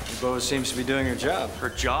west. Bo seems to be doing her job. Her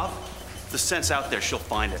job? The scent's out there. She'll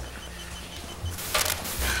find it.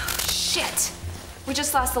 Shit! We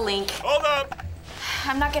just lost the link. Hold up!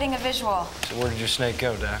 I'm not getting a visual. So where did your snake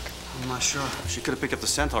go, Doc? I'm not sure. She could have picked up the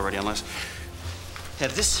scent already, unless... Yeah,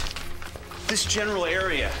 this general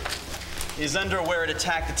area is under where it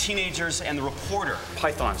attacked the teenagers and the reporter.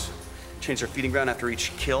 Pythons change their feeding ground after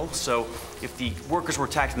each kill, so if the workers were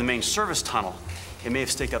attacked in the main service tunnel, it may have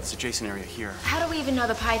staked out this adjacent area here. How do we even know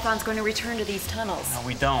the python's going to return to these tunnels? No,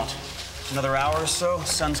 we don't. Another hour or so, the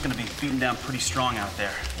sun's going to be beating down pretty strong out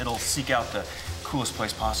there. It'll seek out the coolest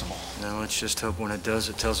place possible. Now let's just hope when it does,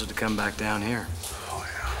 it tells it to come back down here. Oh,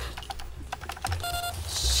 yeah.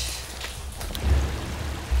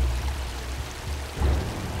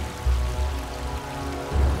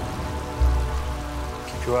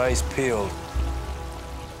 Keep your eyes peeled.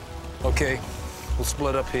 Okay, we'll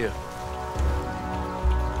split up here.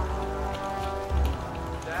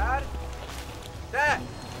 Dad? Dad?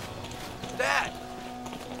 Dad?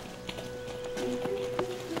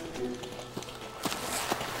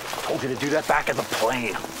 Told you to do that back in the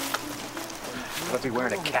plane. I'll be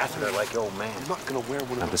wearing a catheter like your old man. I'm not gonna wear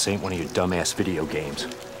one Now, of this ain't one of your dumbass video games.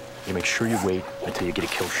 You make sure you wait until you get a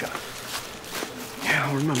kill shot. Yeah,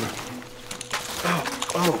 I'll remember.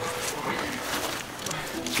 Oh.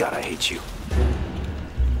 God, I hate you.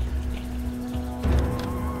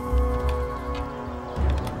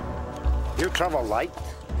 You travel light?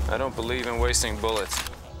 I don't believe in wasting bullets.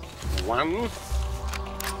 One?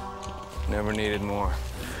 Never needed more.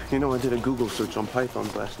 You know, I did a Google search on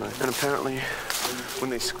pythons last night, and apparently, when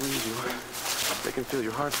they squeeze you, they can feel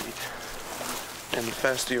your heartbeat. And the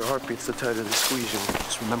faster your heart beats, the tighter they squeeze you.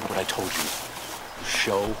 Just remember what I told you.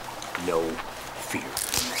 Show no fear.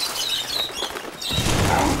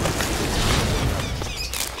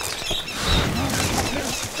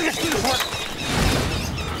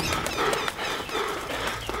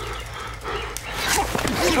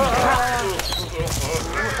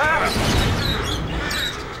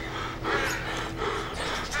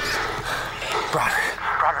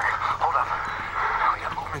 Broderick, hold up. We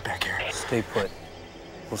got movement back here. Stay put.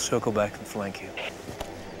 We'll circle back and flank you.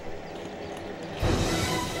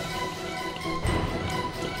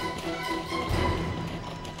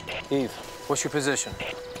 Eve, what's your position?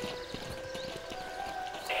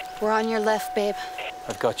 We're on your left, babe.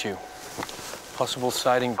 I've got you. Possible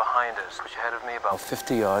sighting behind us. Push ahead of me about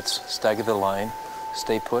 50 yards. Stagger the line.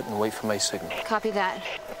 Stay put and wait for my signal. Copy that.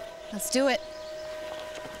 Let's do it.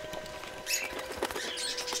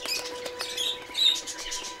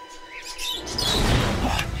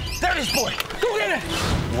 There it is, boy! Go get it!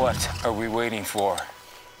 What are we waiting for?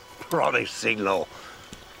 Brother signal.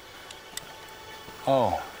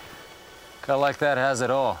 Oh. Guy like that has it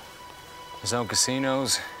all. His own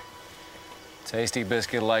casinos, tasty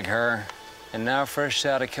biscuit like her, and now fresh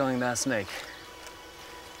out of killing that snake.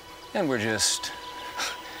 And we're just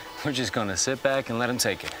gonna sit back and let him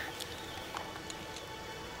take it.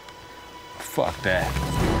 Fuck that.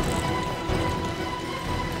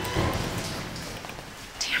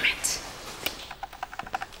 Damn it.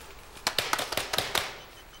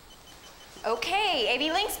 Okay,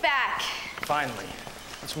 AV Link's back. Finally.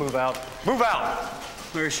 Let's move out. Move out!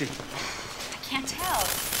 Where is she? I can't tell.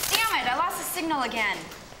 Damn it, I lost the signal again.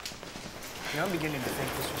 Now I'm beginning to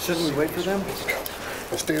think this was... Shouldn't we wait for them?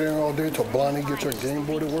 And stay there all day till Blondie gets her game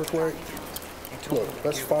boy to work right? Look,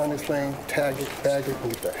 let's find this thing, tag it, bag it,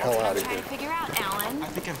 and get the hell out of here. Trying to figure out, Alan. I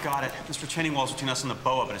think I've got it. This retaining wall's between us and the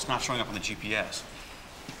boa, but it's not showing up on the GPS.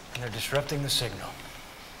 And they're disrupting the signal.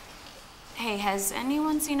 Hey, has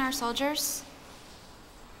anyone seen our soldiers?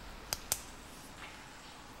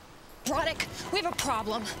 Broderick, we have a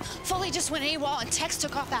problem. Foley just went AWOL and Tex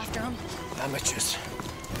took off after him. Amateurs.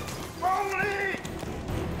 Foley!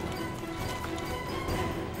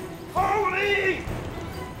 Foley!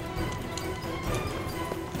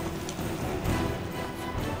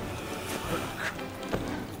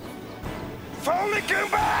 Foley, come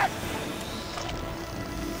back!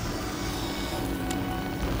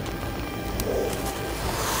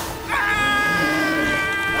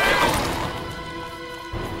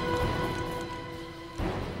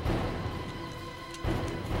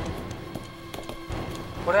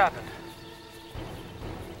 What happened?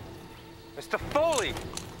 Mr. Foley!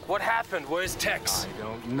 What happened? Where's Tex? I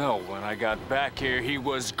don't know. When I got back here, he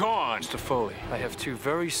was gone. Mr. Foley, I have two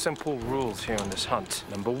very simple rules here on this hunt.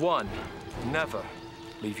 Number one, never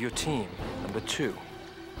leave your team. Number two,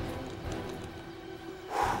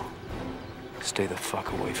 stay the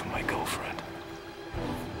fuck away from my girlfriend.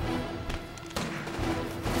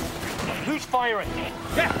 Who's firing?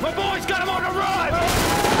 Yeah, my boy's got him on the run!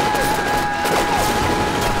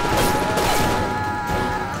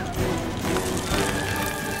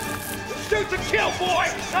 Shoot to kill, boy!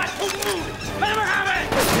 Not to move! Let him have it!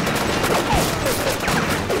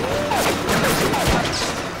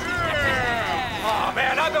 Oh,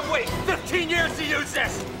 man, I've been waiting 15 years to use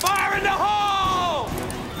this! Fire in the hole!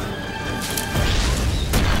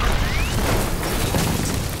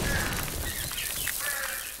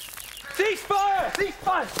 Ceasefire!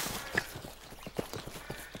 Ceasefire!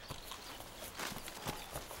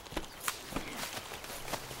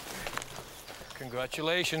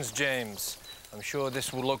 Congratulations, James. I'm sure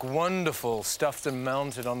this will look wonderful, stuffed and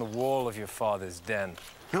mounted on the wall of your father's den.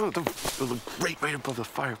 No, it'll look great right above the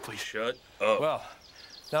fireplace. Shut up. Well,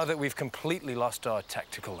 now that we've completely lost our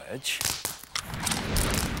tactical edge...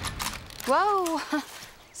 Whoa,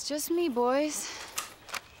 it's just me, boys.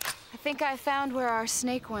 I think I found where our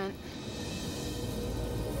snake went.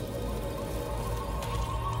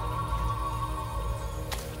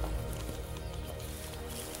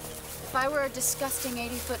 If I were a disgusting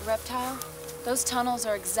 80-foot reptile, those tunnels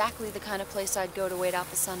are exactly the kind of place I'd go to wait out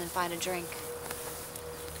the sun and find a drink.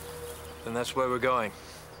 Then that's where we're going.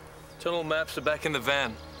 Tunnel maps are back in the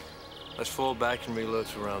van. Let's fall back and reload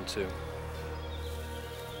for round two.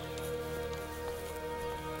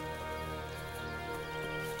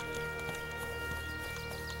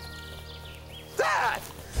 Dad!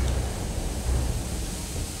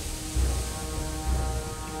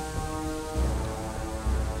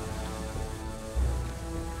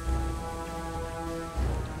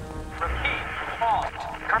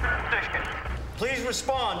 Please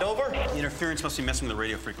respond, over. The interference must be messing with the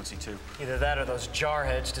radio frequency, too. Either that or those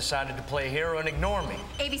jarheads decided to play hero and ignore me.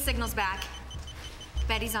 AV signal's back.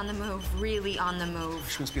 Betty's on the move, really on the move.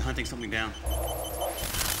 She must be hunting something down.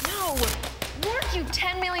 No! Work, you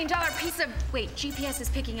 $10 million piece of... Wait, GPS is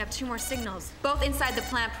picking up 2 more signals, both inside the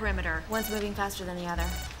plant perimeter. One's moving faster than the other.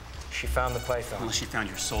 She found the python. Unless she found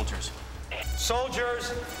your soldiers.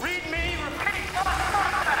 Soldiers, read me, repeat.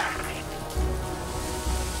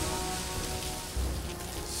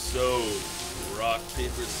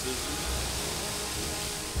 paper, scissors.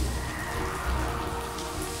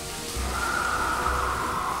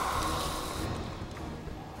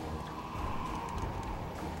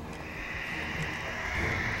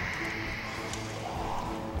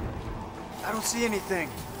 I don't see anything.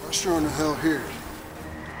 I'm sure in the hell here.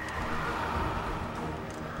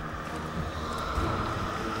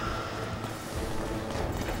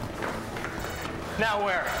 Now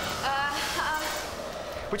where?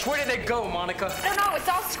 Which way did they go, Monica? I don't know, it's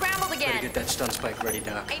all scrambled again. Better get that stun spike ready,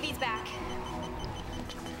 Doc. AB's back.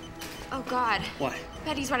 Oh, God. What?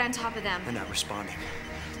 Betty's right on top of them. They're not responding.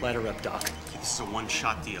 Light her up, Doc. This is a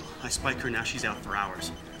one-shot deal. I spike her, now she's out for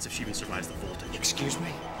hours. As if she even survives the voltage. Excuse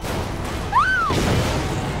me?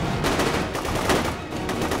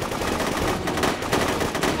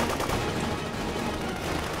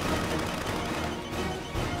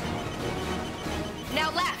 Now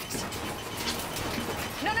left.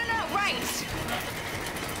 No, right.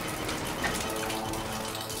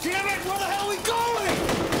 Damn it! Where the hell are we going?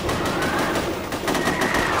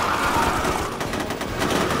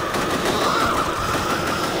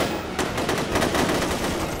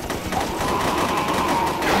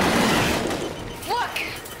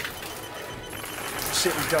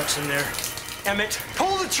 Sitting ducks in there. Emmett,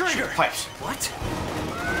 pull the trigger! Shoot pipes. What?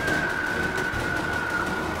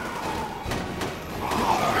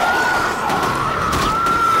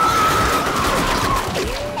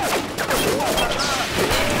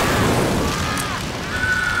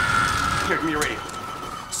 Here, give me your radio.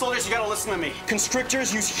 Soldiers, you gotta listen to me.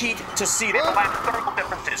 Constrictors use heat to see. They provide thermal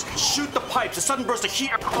differences. Shoot the pipes. A sudden burst of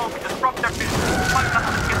heat or cold can disrupt their vision.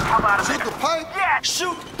 Shoot the pipe? Yeah!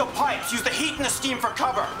 Shoot the pipes. Use the heat and the steam for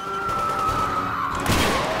cover.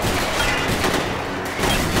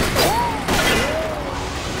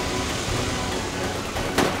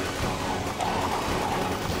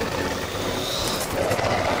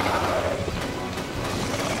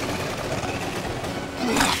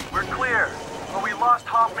 We're clear, but we lost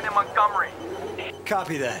Hoffman in Montgomery.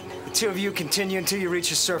 Copy that. The two of you continue until you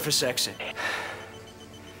reach a surface exit.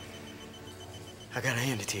 I gotta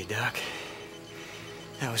hand it to you, Doc.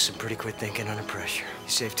 That was some pretty quick thinking under pressure. You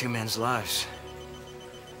saved two men's lives.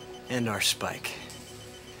 And our spike.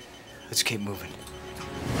 Let's keep moving.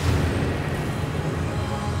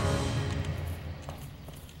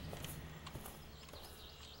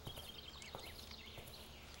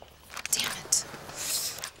 Damn it.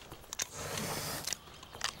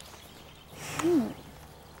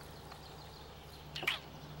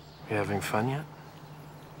 You having fun yet?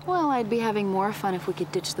 Well, I'd be having more fun if we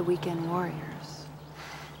could ditch the weekend warriors.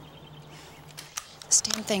 This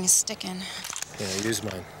damn thing is sticking. Yeah, use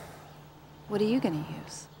mine. What are you gonna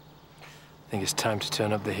use? I think it's time to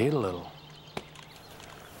turn up the heat a little.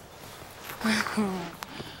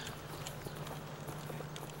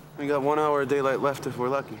 We got 1 hour of daylight left if we're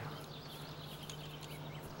lucky.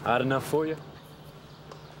 Hot enough for you?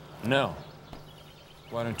 No.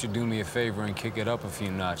 Why don't you do me a favor and kick it up a few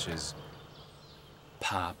notches?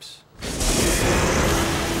 Pops.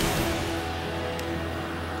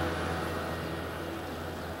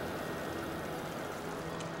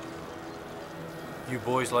 You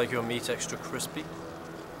boys like your meat extra crispy?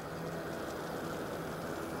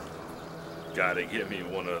 Gotta give me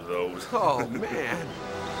one of those. Oh, man.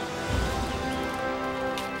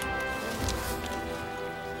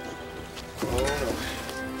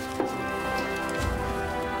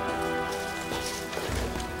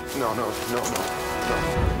 No.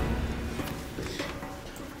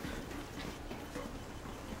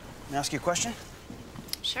 Can I ask you a question?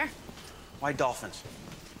 Sure. Why dolphins?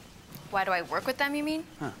 Why do I work with them, you mean?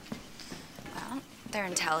 Huh. Well, they're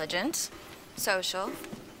intelligent, social.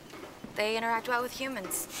 They interact well with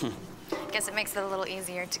humans. Guess it makes it a little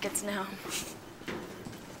easier to get to know.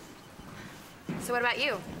 So what about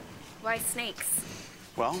you? Why snakes?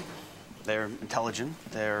 Well, they're intelligent.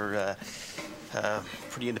 They're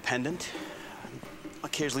pretty independent.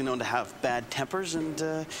 Occasionally known to have bad tempers and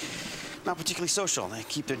not particularly social. They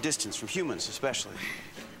keep their distance from humans, especially.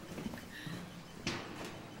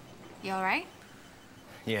 You all right?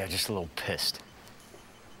 Yeah, just a little pissed.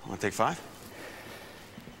 Want to take 5?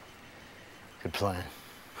 Good plan.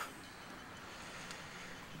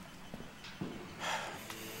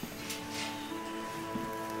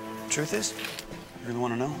 Truth is, you really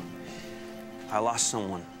want to know? I lost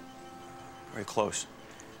someone very close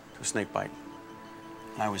to a snake bite.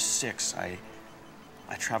 When I was 6, I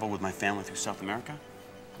traveled with my family through South America.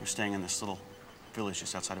 We were staying in this little village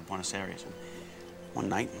just outside of Buenos Aires. And one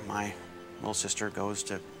night, my little sister goes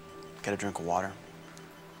to get a drink of water,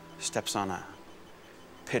 steps on a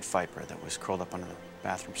pit viper that was curled up under the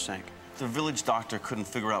bathroom sink. The village doctor couldn't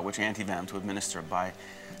figure out which antivenom to administer by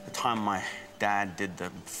the time my dad did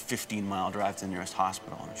the 15-mile drive to the nearest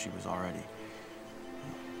hospital, and she was already...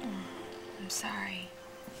 I'm sorry.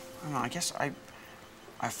 I don't know, I guess I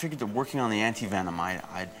figured that working on the antivenom,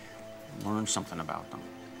 I'd learn something about them.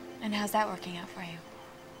 And how's that working out for you?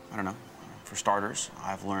 I don't know. For starters,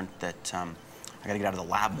 I've learned that I gotta get out of the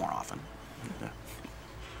lab more often.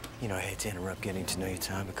 You know, I hate to interrupt getting to know you,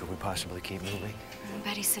 Tom, but could we possibly keep moving?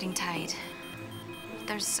 Betty's sitting tight.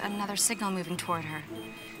 There's another signal moving toward her.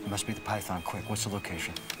 It must be the Python. Quick, what's the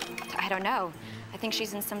location? I don't know. I think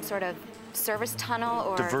she's in some sort of service tunnel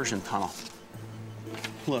or... Diversion tunnel.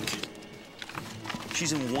 Look.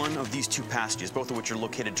 She's in one of these two passages, both of which are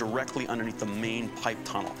located directly underneath the main pipe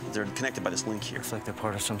tunnel. They're connected by this link here. Looks like they're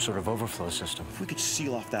part of some sort of overflow system. If we could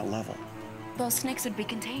seal off that level. Those snakes would be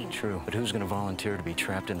contained. True, but who's going to volunteer to be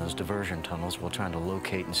trapped in those diversion tunnels while trying to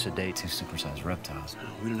locate and sedate two supersized reptiles? No,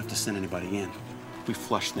 we don't have to send anybody in. We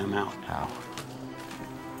flush them out. How?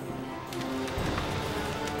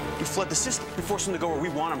 We flood the system. We force them to go where we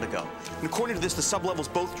want them to go. And according to this, the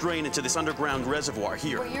sublevels both drain into this underground reservoir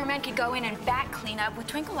here. Where your men could go in and back clean up with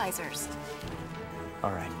tranquilizers.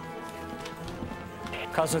 All right.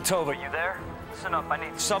 Kozlotova, you there? Listen up, I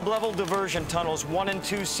need sublevel diversion tunnels 1 and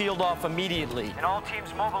 2 sealed off immediately. And all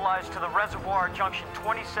teams mobilized to the reservoir junction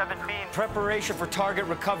 27B in preparation for target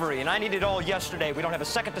recovery. And I need it all yesterday. We don't have a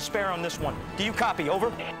second to spare on this one. Do you copy?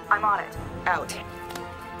 Over? I'm on it. Out.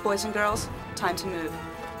 Boys and girls, time to move.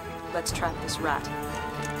 Let's trap this rat.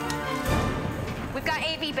 We've got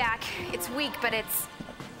AV back. It's weak, but it's...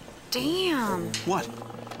 Damn. What?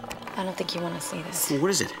 I don't think you want to see this. What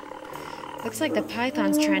is it? Looks like the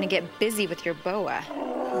python's trying to get busy with your boa.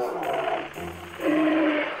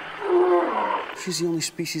 She's the only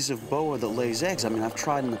species of boa that lays eggs. I mean, I've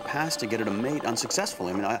tried in the past to get her to mate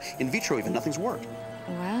unsuccessfully. I mean, in vitro even, nothing's worked.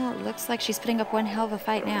 Well, it looks like she's putting up one hell of a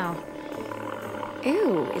fight now.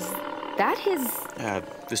 Ew, is that his...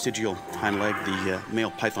 Vestigial hind leg. The male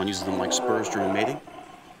python uses them like spurs during mating.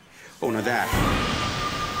 Oh, now that.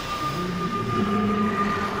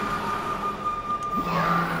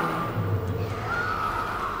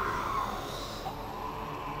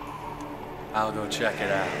 I'll go check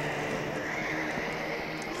it out.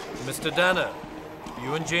 Mr. Danner,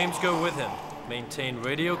 you and James go with him. Maintain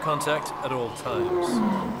radio contact at all times.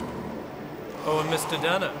 Oh, and Mr.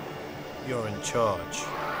 Danner, you're in charge.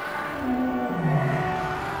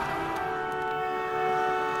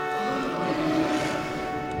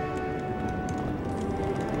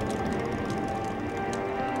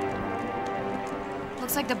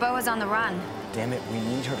 Looks like the boa's on the run. Damn it, we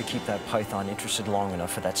need her to keep that python interested long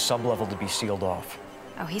enough for that sublevel to be sealed off.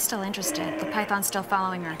 Oh, he's still interested. The python's still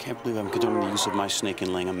following her. I can't believe I'm condoning the use of my snake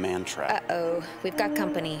in laying a man trap. Uh-oh. We've got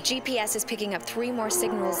company. GPS is picking up 3 more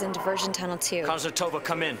signals in diversion tunnel 2. Kozlotova,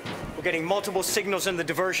 come in. We're getting multiple signals in the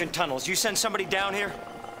diversion tunnels. You send somebody down here?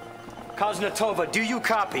 Kozlotova, do you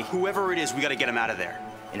copy? Whoever it is, we gotta get him out of there.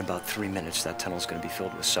 In about 3 minutes, that tunnel's gonna be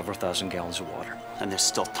filled with several thousand gallons of water. And there's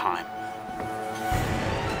still time.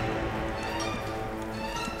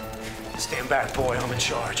 Stand back, boy. I'm in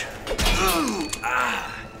charge.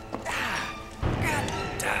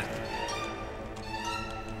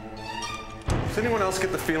 Does anyone else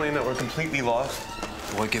get the feeling that we're completely lost?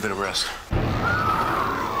 Boy, give it a rest.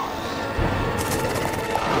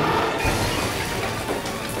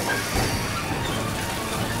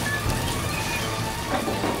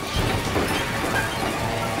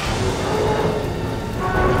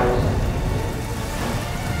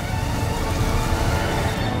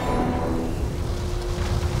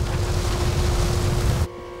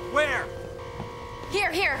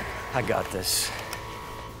 Here. I got this.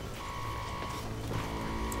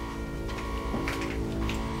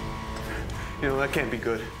 You know, that can't be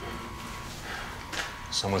good.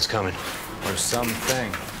 Someone's coming. Or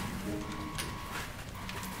something.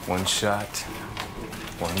 1 shot,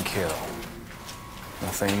 1 kill.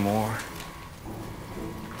 Nothing more,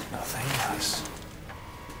 nothing less.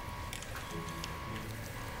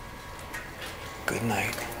 Good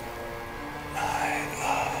night, my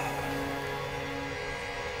love.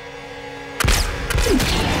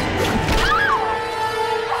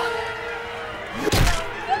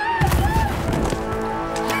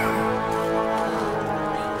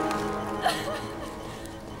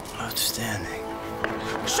 Outstanding.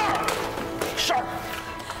 Sharp! Sharp!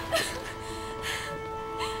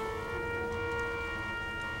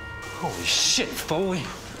 Holy shit, Foley.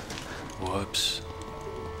 Whoops.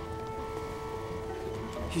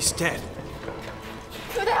 He's dead.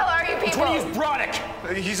 Who the hell are you people? Which one is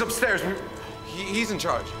Broddick? He's upstairs. He's in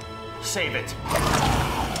charge. Save it.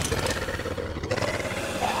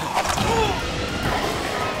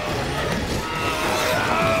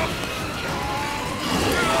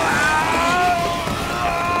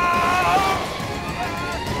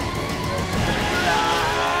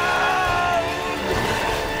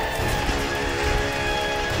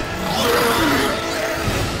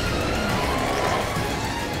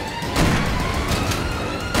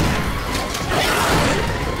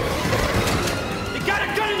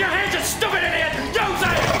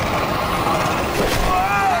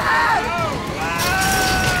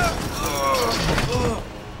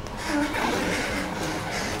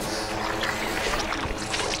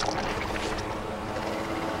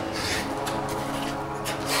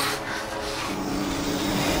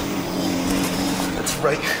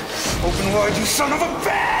 right. Open wide, you son of a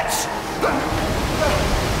bitch!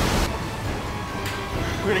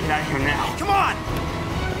 We're gonna get out of here now. Come on!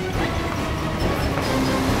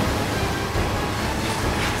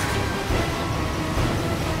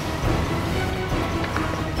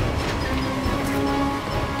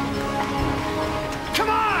 Come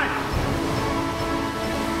on!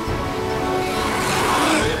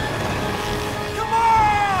 Come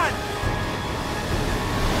on!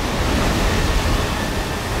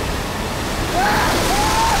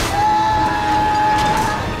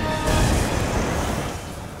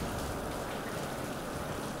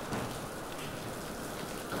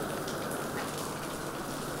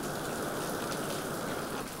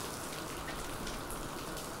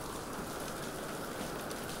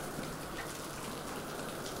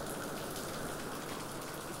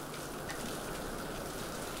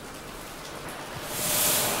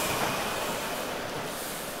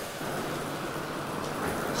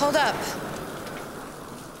 Hold up.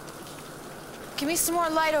 Give me some more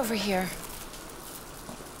light over here.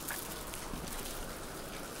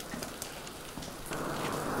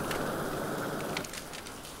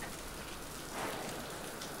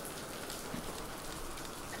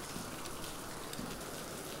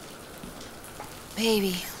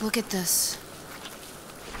 Baby, look at this.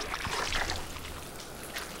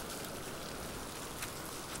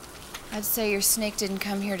 I'd say your snake didn't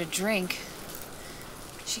come here to drink.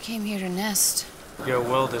 She came here to nest. Yeah,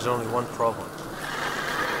 well, there's only one problem.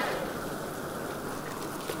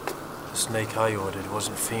 The snake I ordered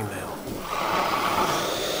wasn't female.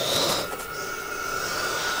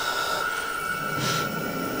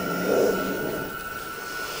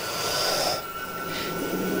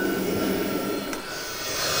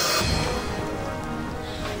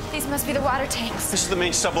 These must be the water tanks. This is the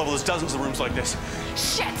main sublevel. There's dozens of rooms like this.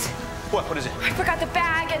 Shit! What? What is it? I forgot the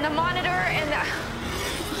bag and the monitor and the...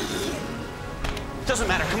 Doesn't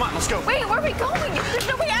matter. Come on, let's go. Wait, where are we going? There's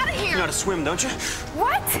no way out of here. You know how to swim, don't you?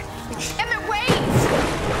 What? Emmett, wait!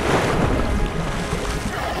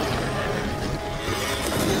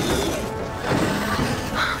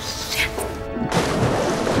 Oh, shit.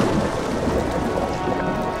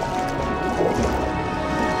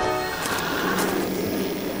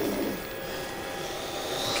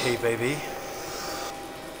 Okay, baby.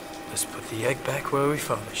 Let's put the egg back where we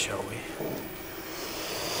found it, shall we?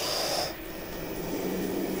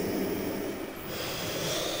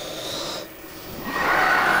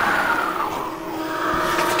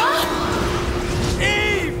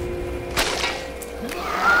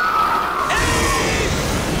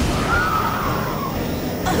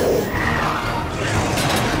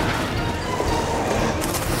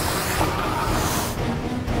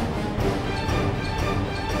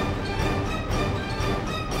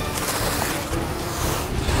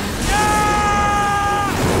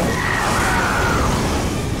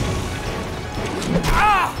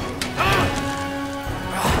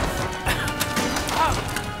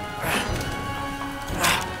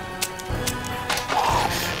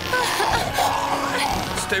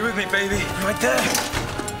 Stay with me, baby. Right there.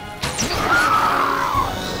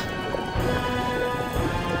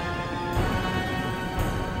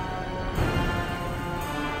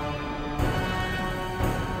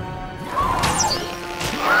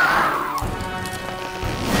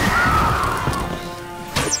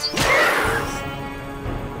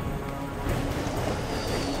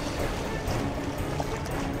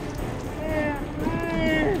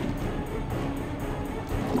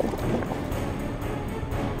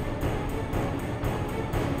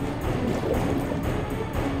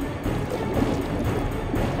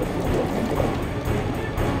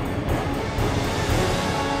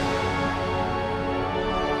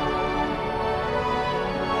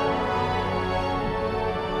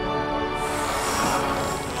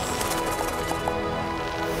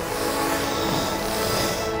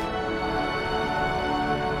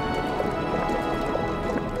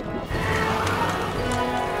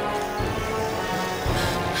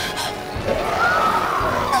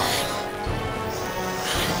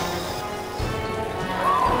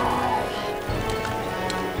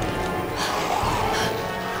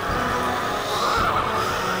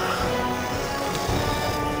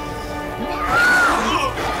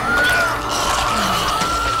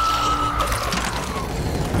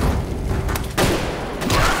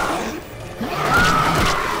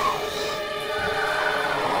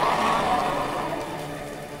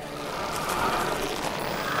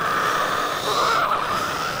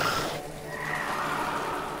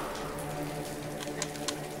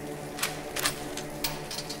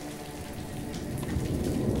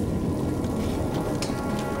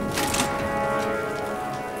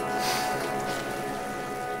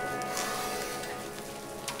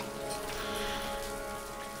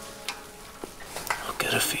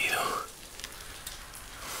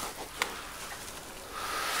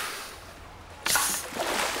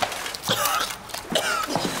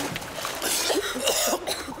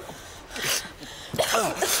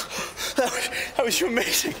 was you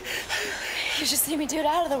amazing. You should see me do it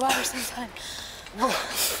out of the water sometime.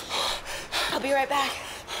 I'll be right back.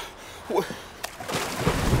 What?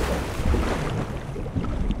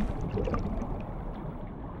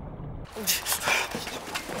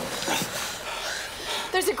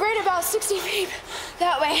 There's a grate about 60 feet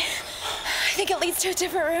that way. I think it leads to a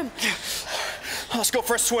different room. Let's go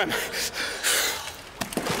for a swim.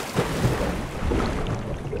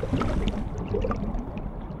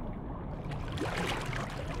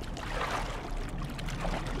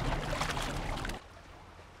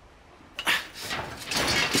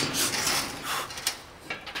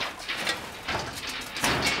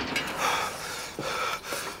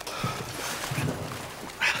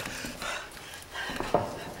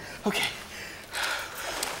 Okay.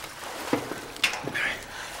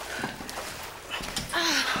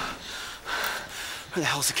 Where the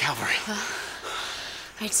hell's the cavalry? Well,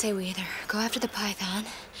 I'd say we either go after the python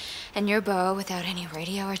and your bow without any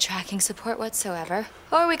radio or tracking support whatsoever,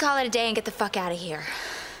 or we call it a day and get the fuck out of here.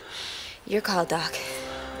 Your call, Doc.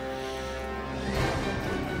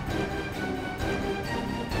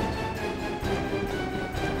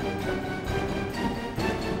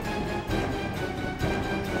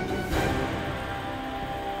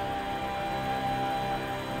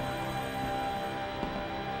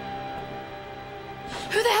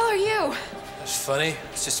 Who the hell are you? That's funny.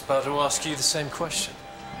 I was just about to ask you the same question.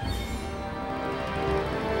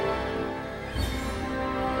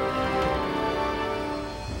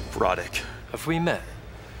 Broddick. Have we met?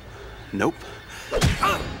 Nope.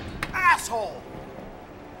 Asshole!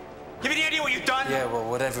 You have any idea what you've done? Yeah, well,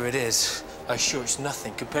 whatever it is, I assure it's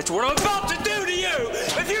nothing compared to what I'm about to do to you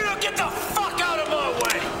if you don't get the fuck out of my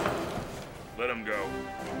way! Let him go.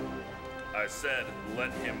 I said,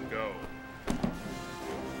 let him go.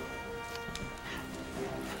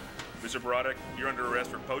 Mr. Broddick, you're under arrest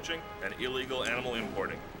for poaching and illegal animal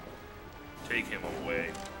importing. Take him away.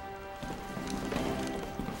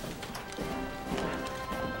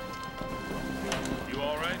 You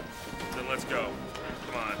all right? Then let's go.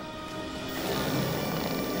 Come on.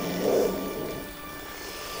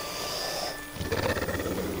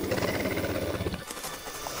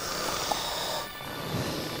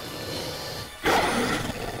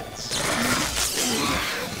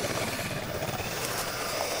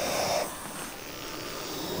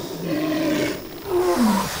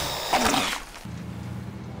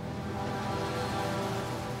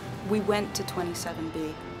 We went to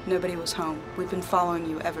 27B. Nobody was home. We've been following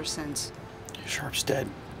you ever since. Sharp's dead.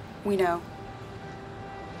 We know.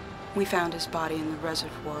 We found his body in the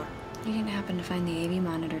reservoir. You didn't happen to find the AV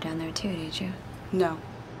monitor down there too, did you? No.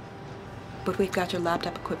 But we've got your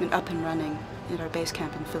laptop equipment up and running at our base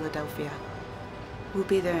camp in Philadelphia. We'll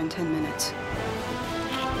be there in 10 minutes.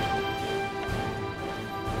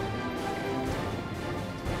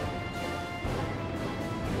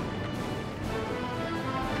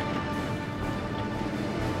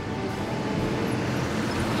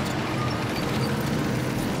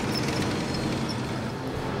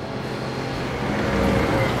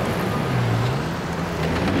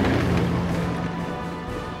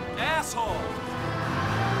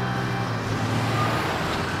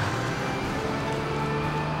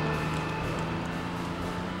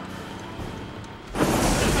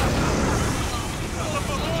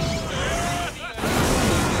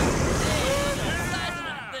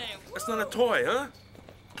 That's not a toy, huh?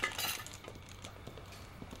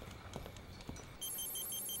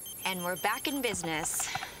 And we're back in business.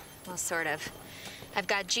 Well, sort of. I've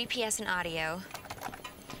got GPS and audio.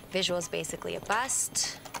 Visual's basically a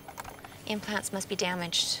bust. Implants must be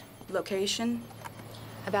damaged. Location?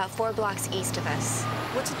 About 4 blocks east of us.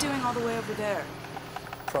 What's it doing all the way over there?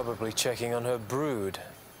 Probably checking on her brood.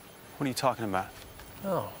 What are you talking about?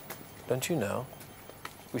 Oh, don't you know?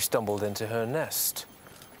 We stumbled into her nest.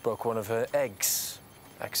 Broke one of her eggs,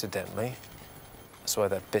 accidentally. That's why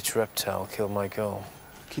that bitch reptile killed my girl.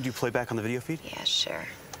 Can you play back on the video feed? Yeah, sure.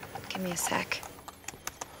 Give me a sec.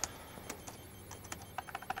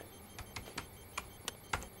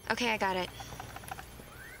 Okay, I got it.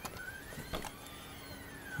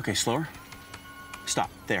 Okay, slower. Stop.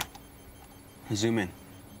 There. Zoom in.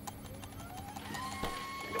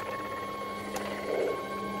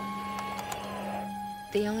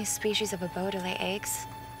 The only species of a boa to lay eggs?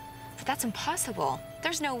 But that's impossible.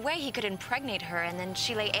 There's no way he could impregnate her and then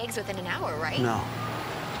she lay eggs within an hour, right? No.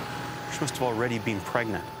 She must have already been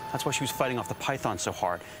pregnant. That's why she was fighting off the python so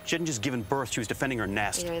hard. She hadn't just given birth, she was defending her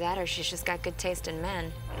nest. Either that or she's just got good taste in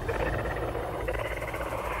men.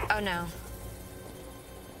 Oh, no.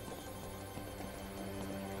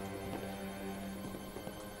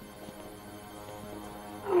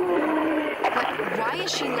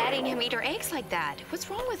 is she letting him eat her eggs like that? What's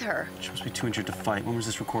wrong with her? She must be too injured to fight. When was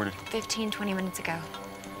this recorded? 15, 20 minutes ago.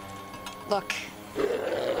 Look.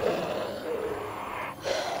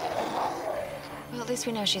 Well, at least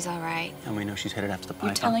we know she's all right. And we know she's headed after the python.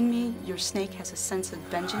 You're telling me your snake has a sense of I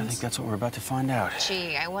vengeance? think that's what we're about to find out.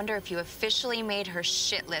 Gee, I wonder if you officially made her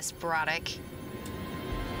shitless, Broderick.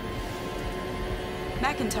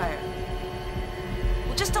 McIntyre.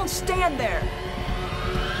 Well, just don't stand there.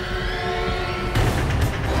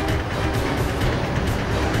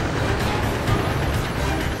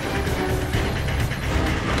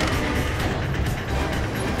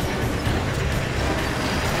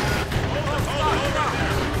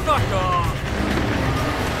 Fuck off!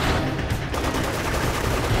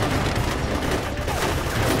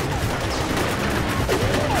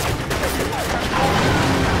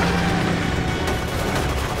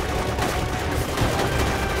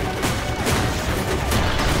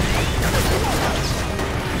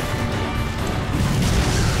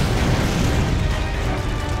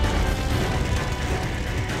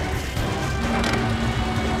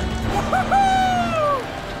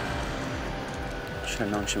 Should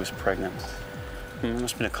have known she was pregnant. I mean, it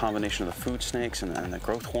must have been a combination of the food snakes and the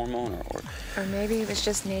growth hormone, Or maybe it was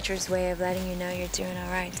just nature's way of letting you know you're doing all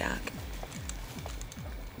right, Doc.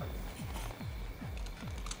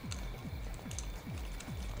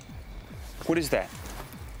 What is that?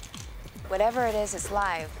 Whatever it is, it's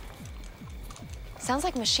live. Sounds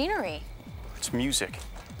like machinery. It's music.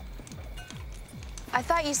 I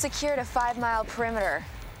thought you secured a 5-mile perimeter.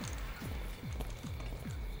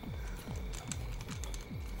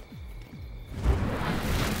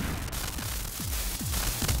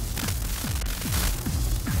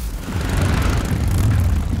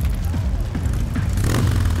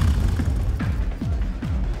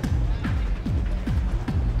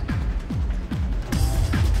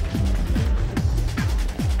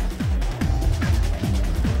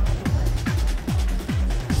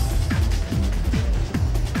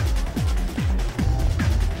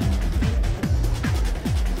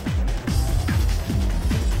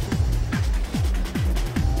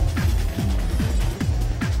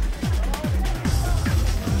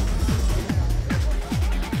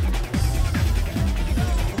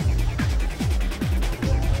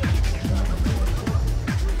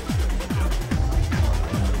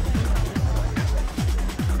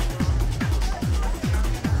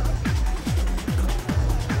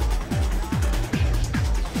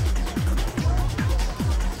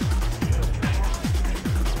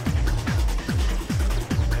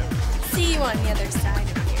 See you on the other side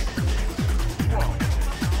of here.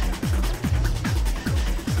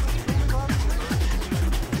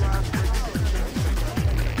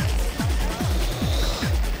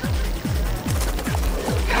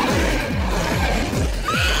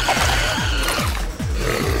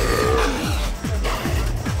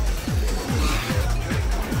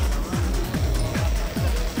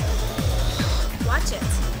 Watch it.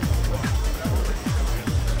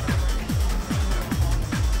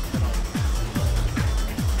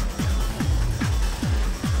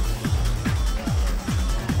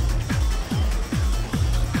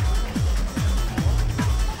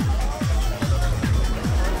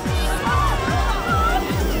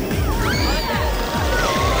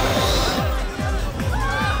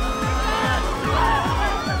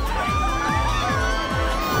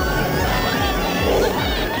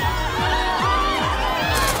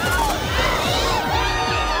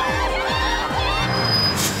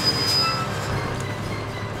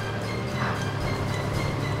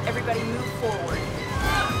 Everybody move forward.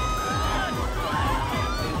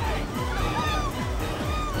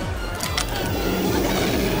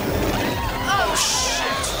 Oh,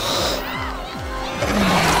 shit!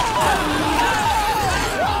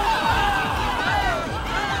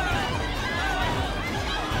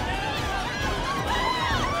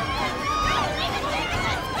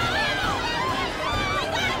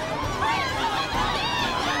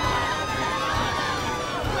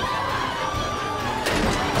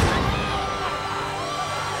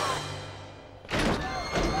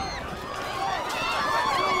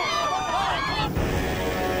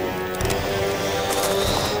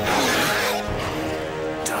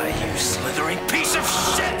 Die, you slithering piece of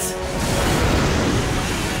shit!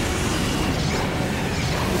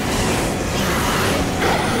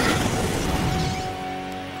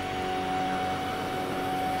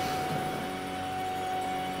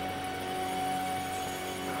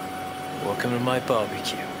 Welcome to my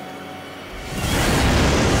barbecue.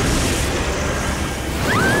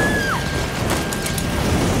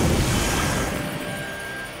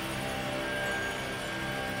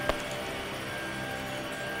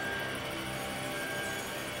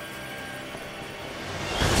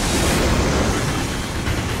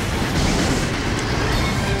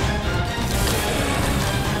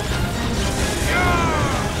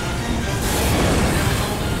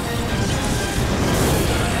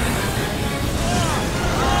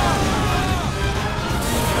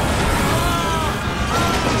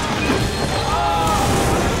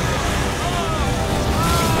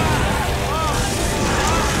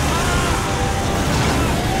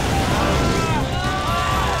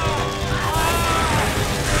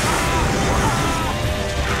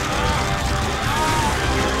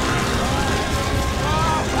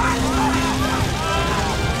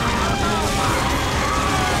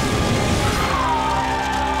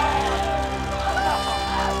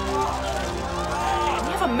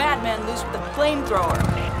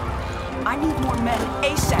 I need more men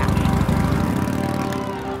ASAP.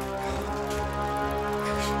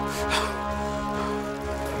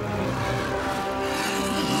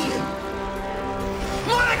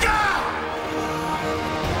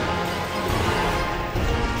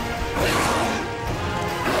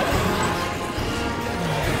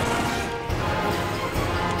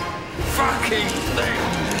 Fucking thing!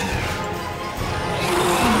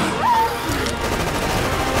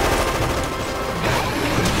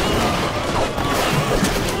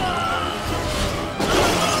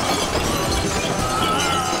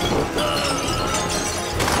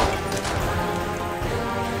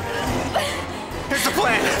 Here's the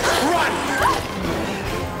plan! Run!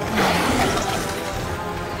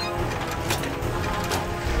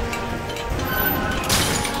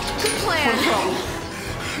 Good plan.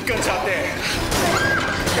 Guns out there.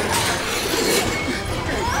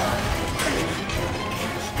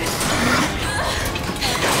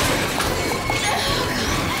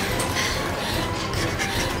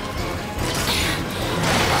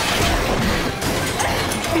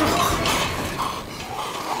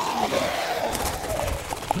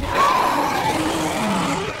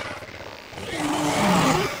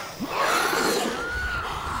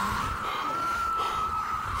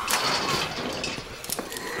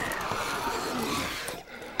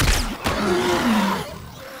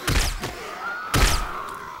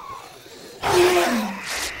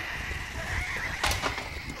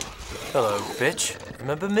 Hello, bitch.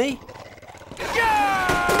 Remember me?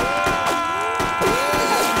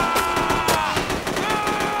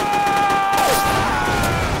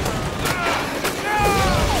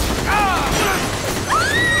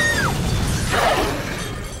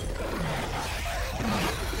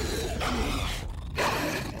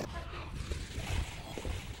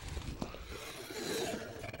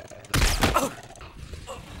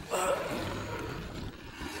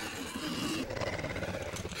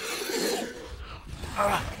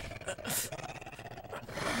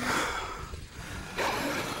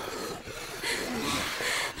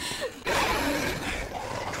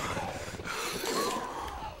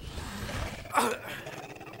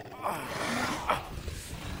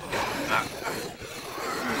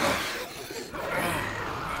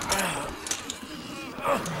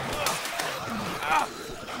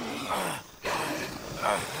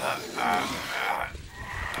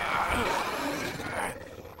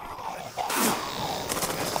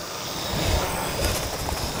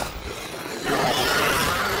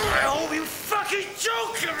 I hope you fucking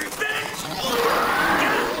joke, every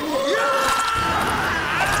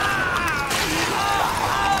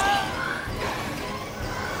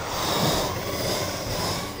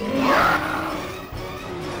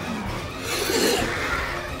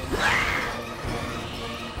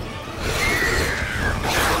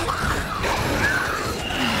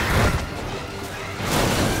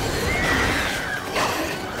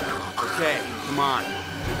Okay, come on.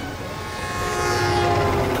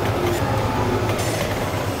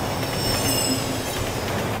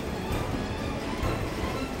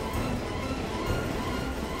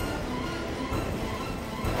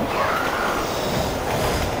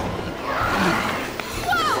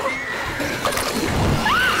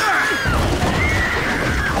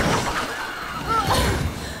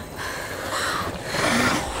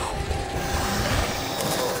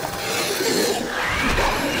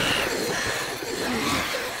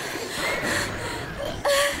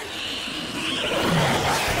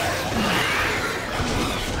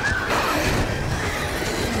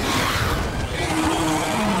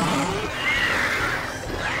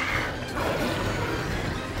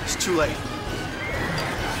 It's too late.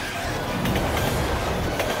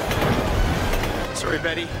 Sorry,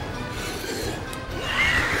 Betty.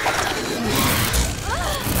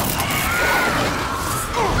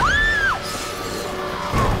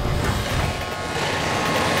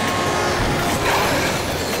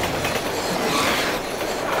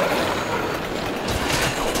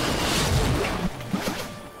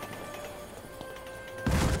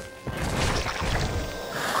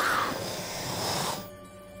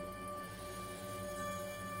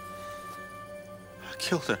 I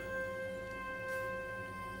killed her.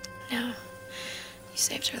 No, you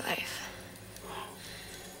saved her life.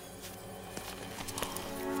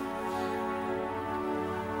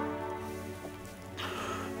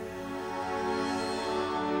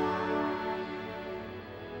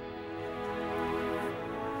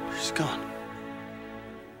 She's gone.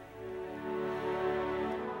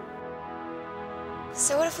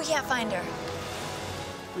 So what if we can't find her?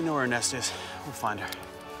 We know where her nest is. We'll find her.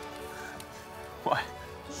 What?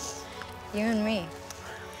 You and me.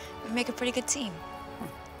 We make a pretty good team.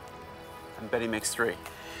 And Betty makes 3.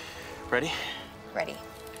 Ready? Ready.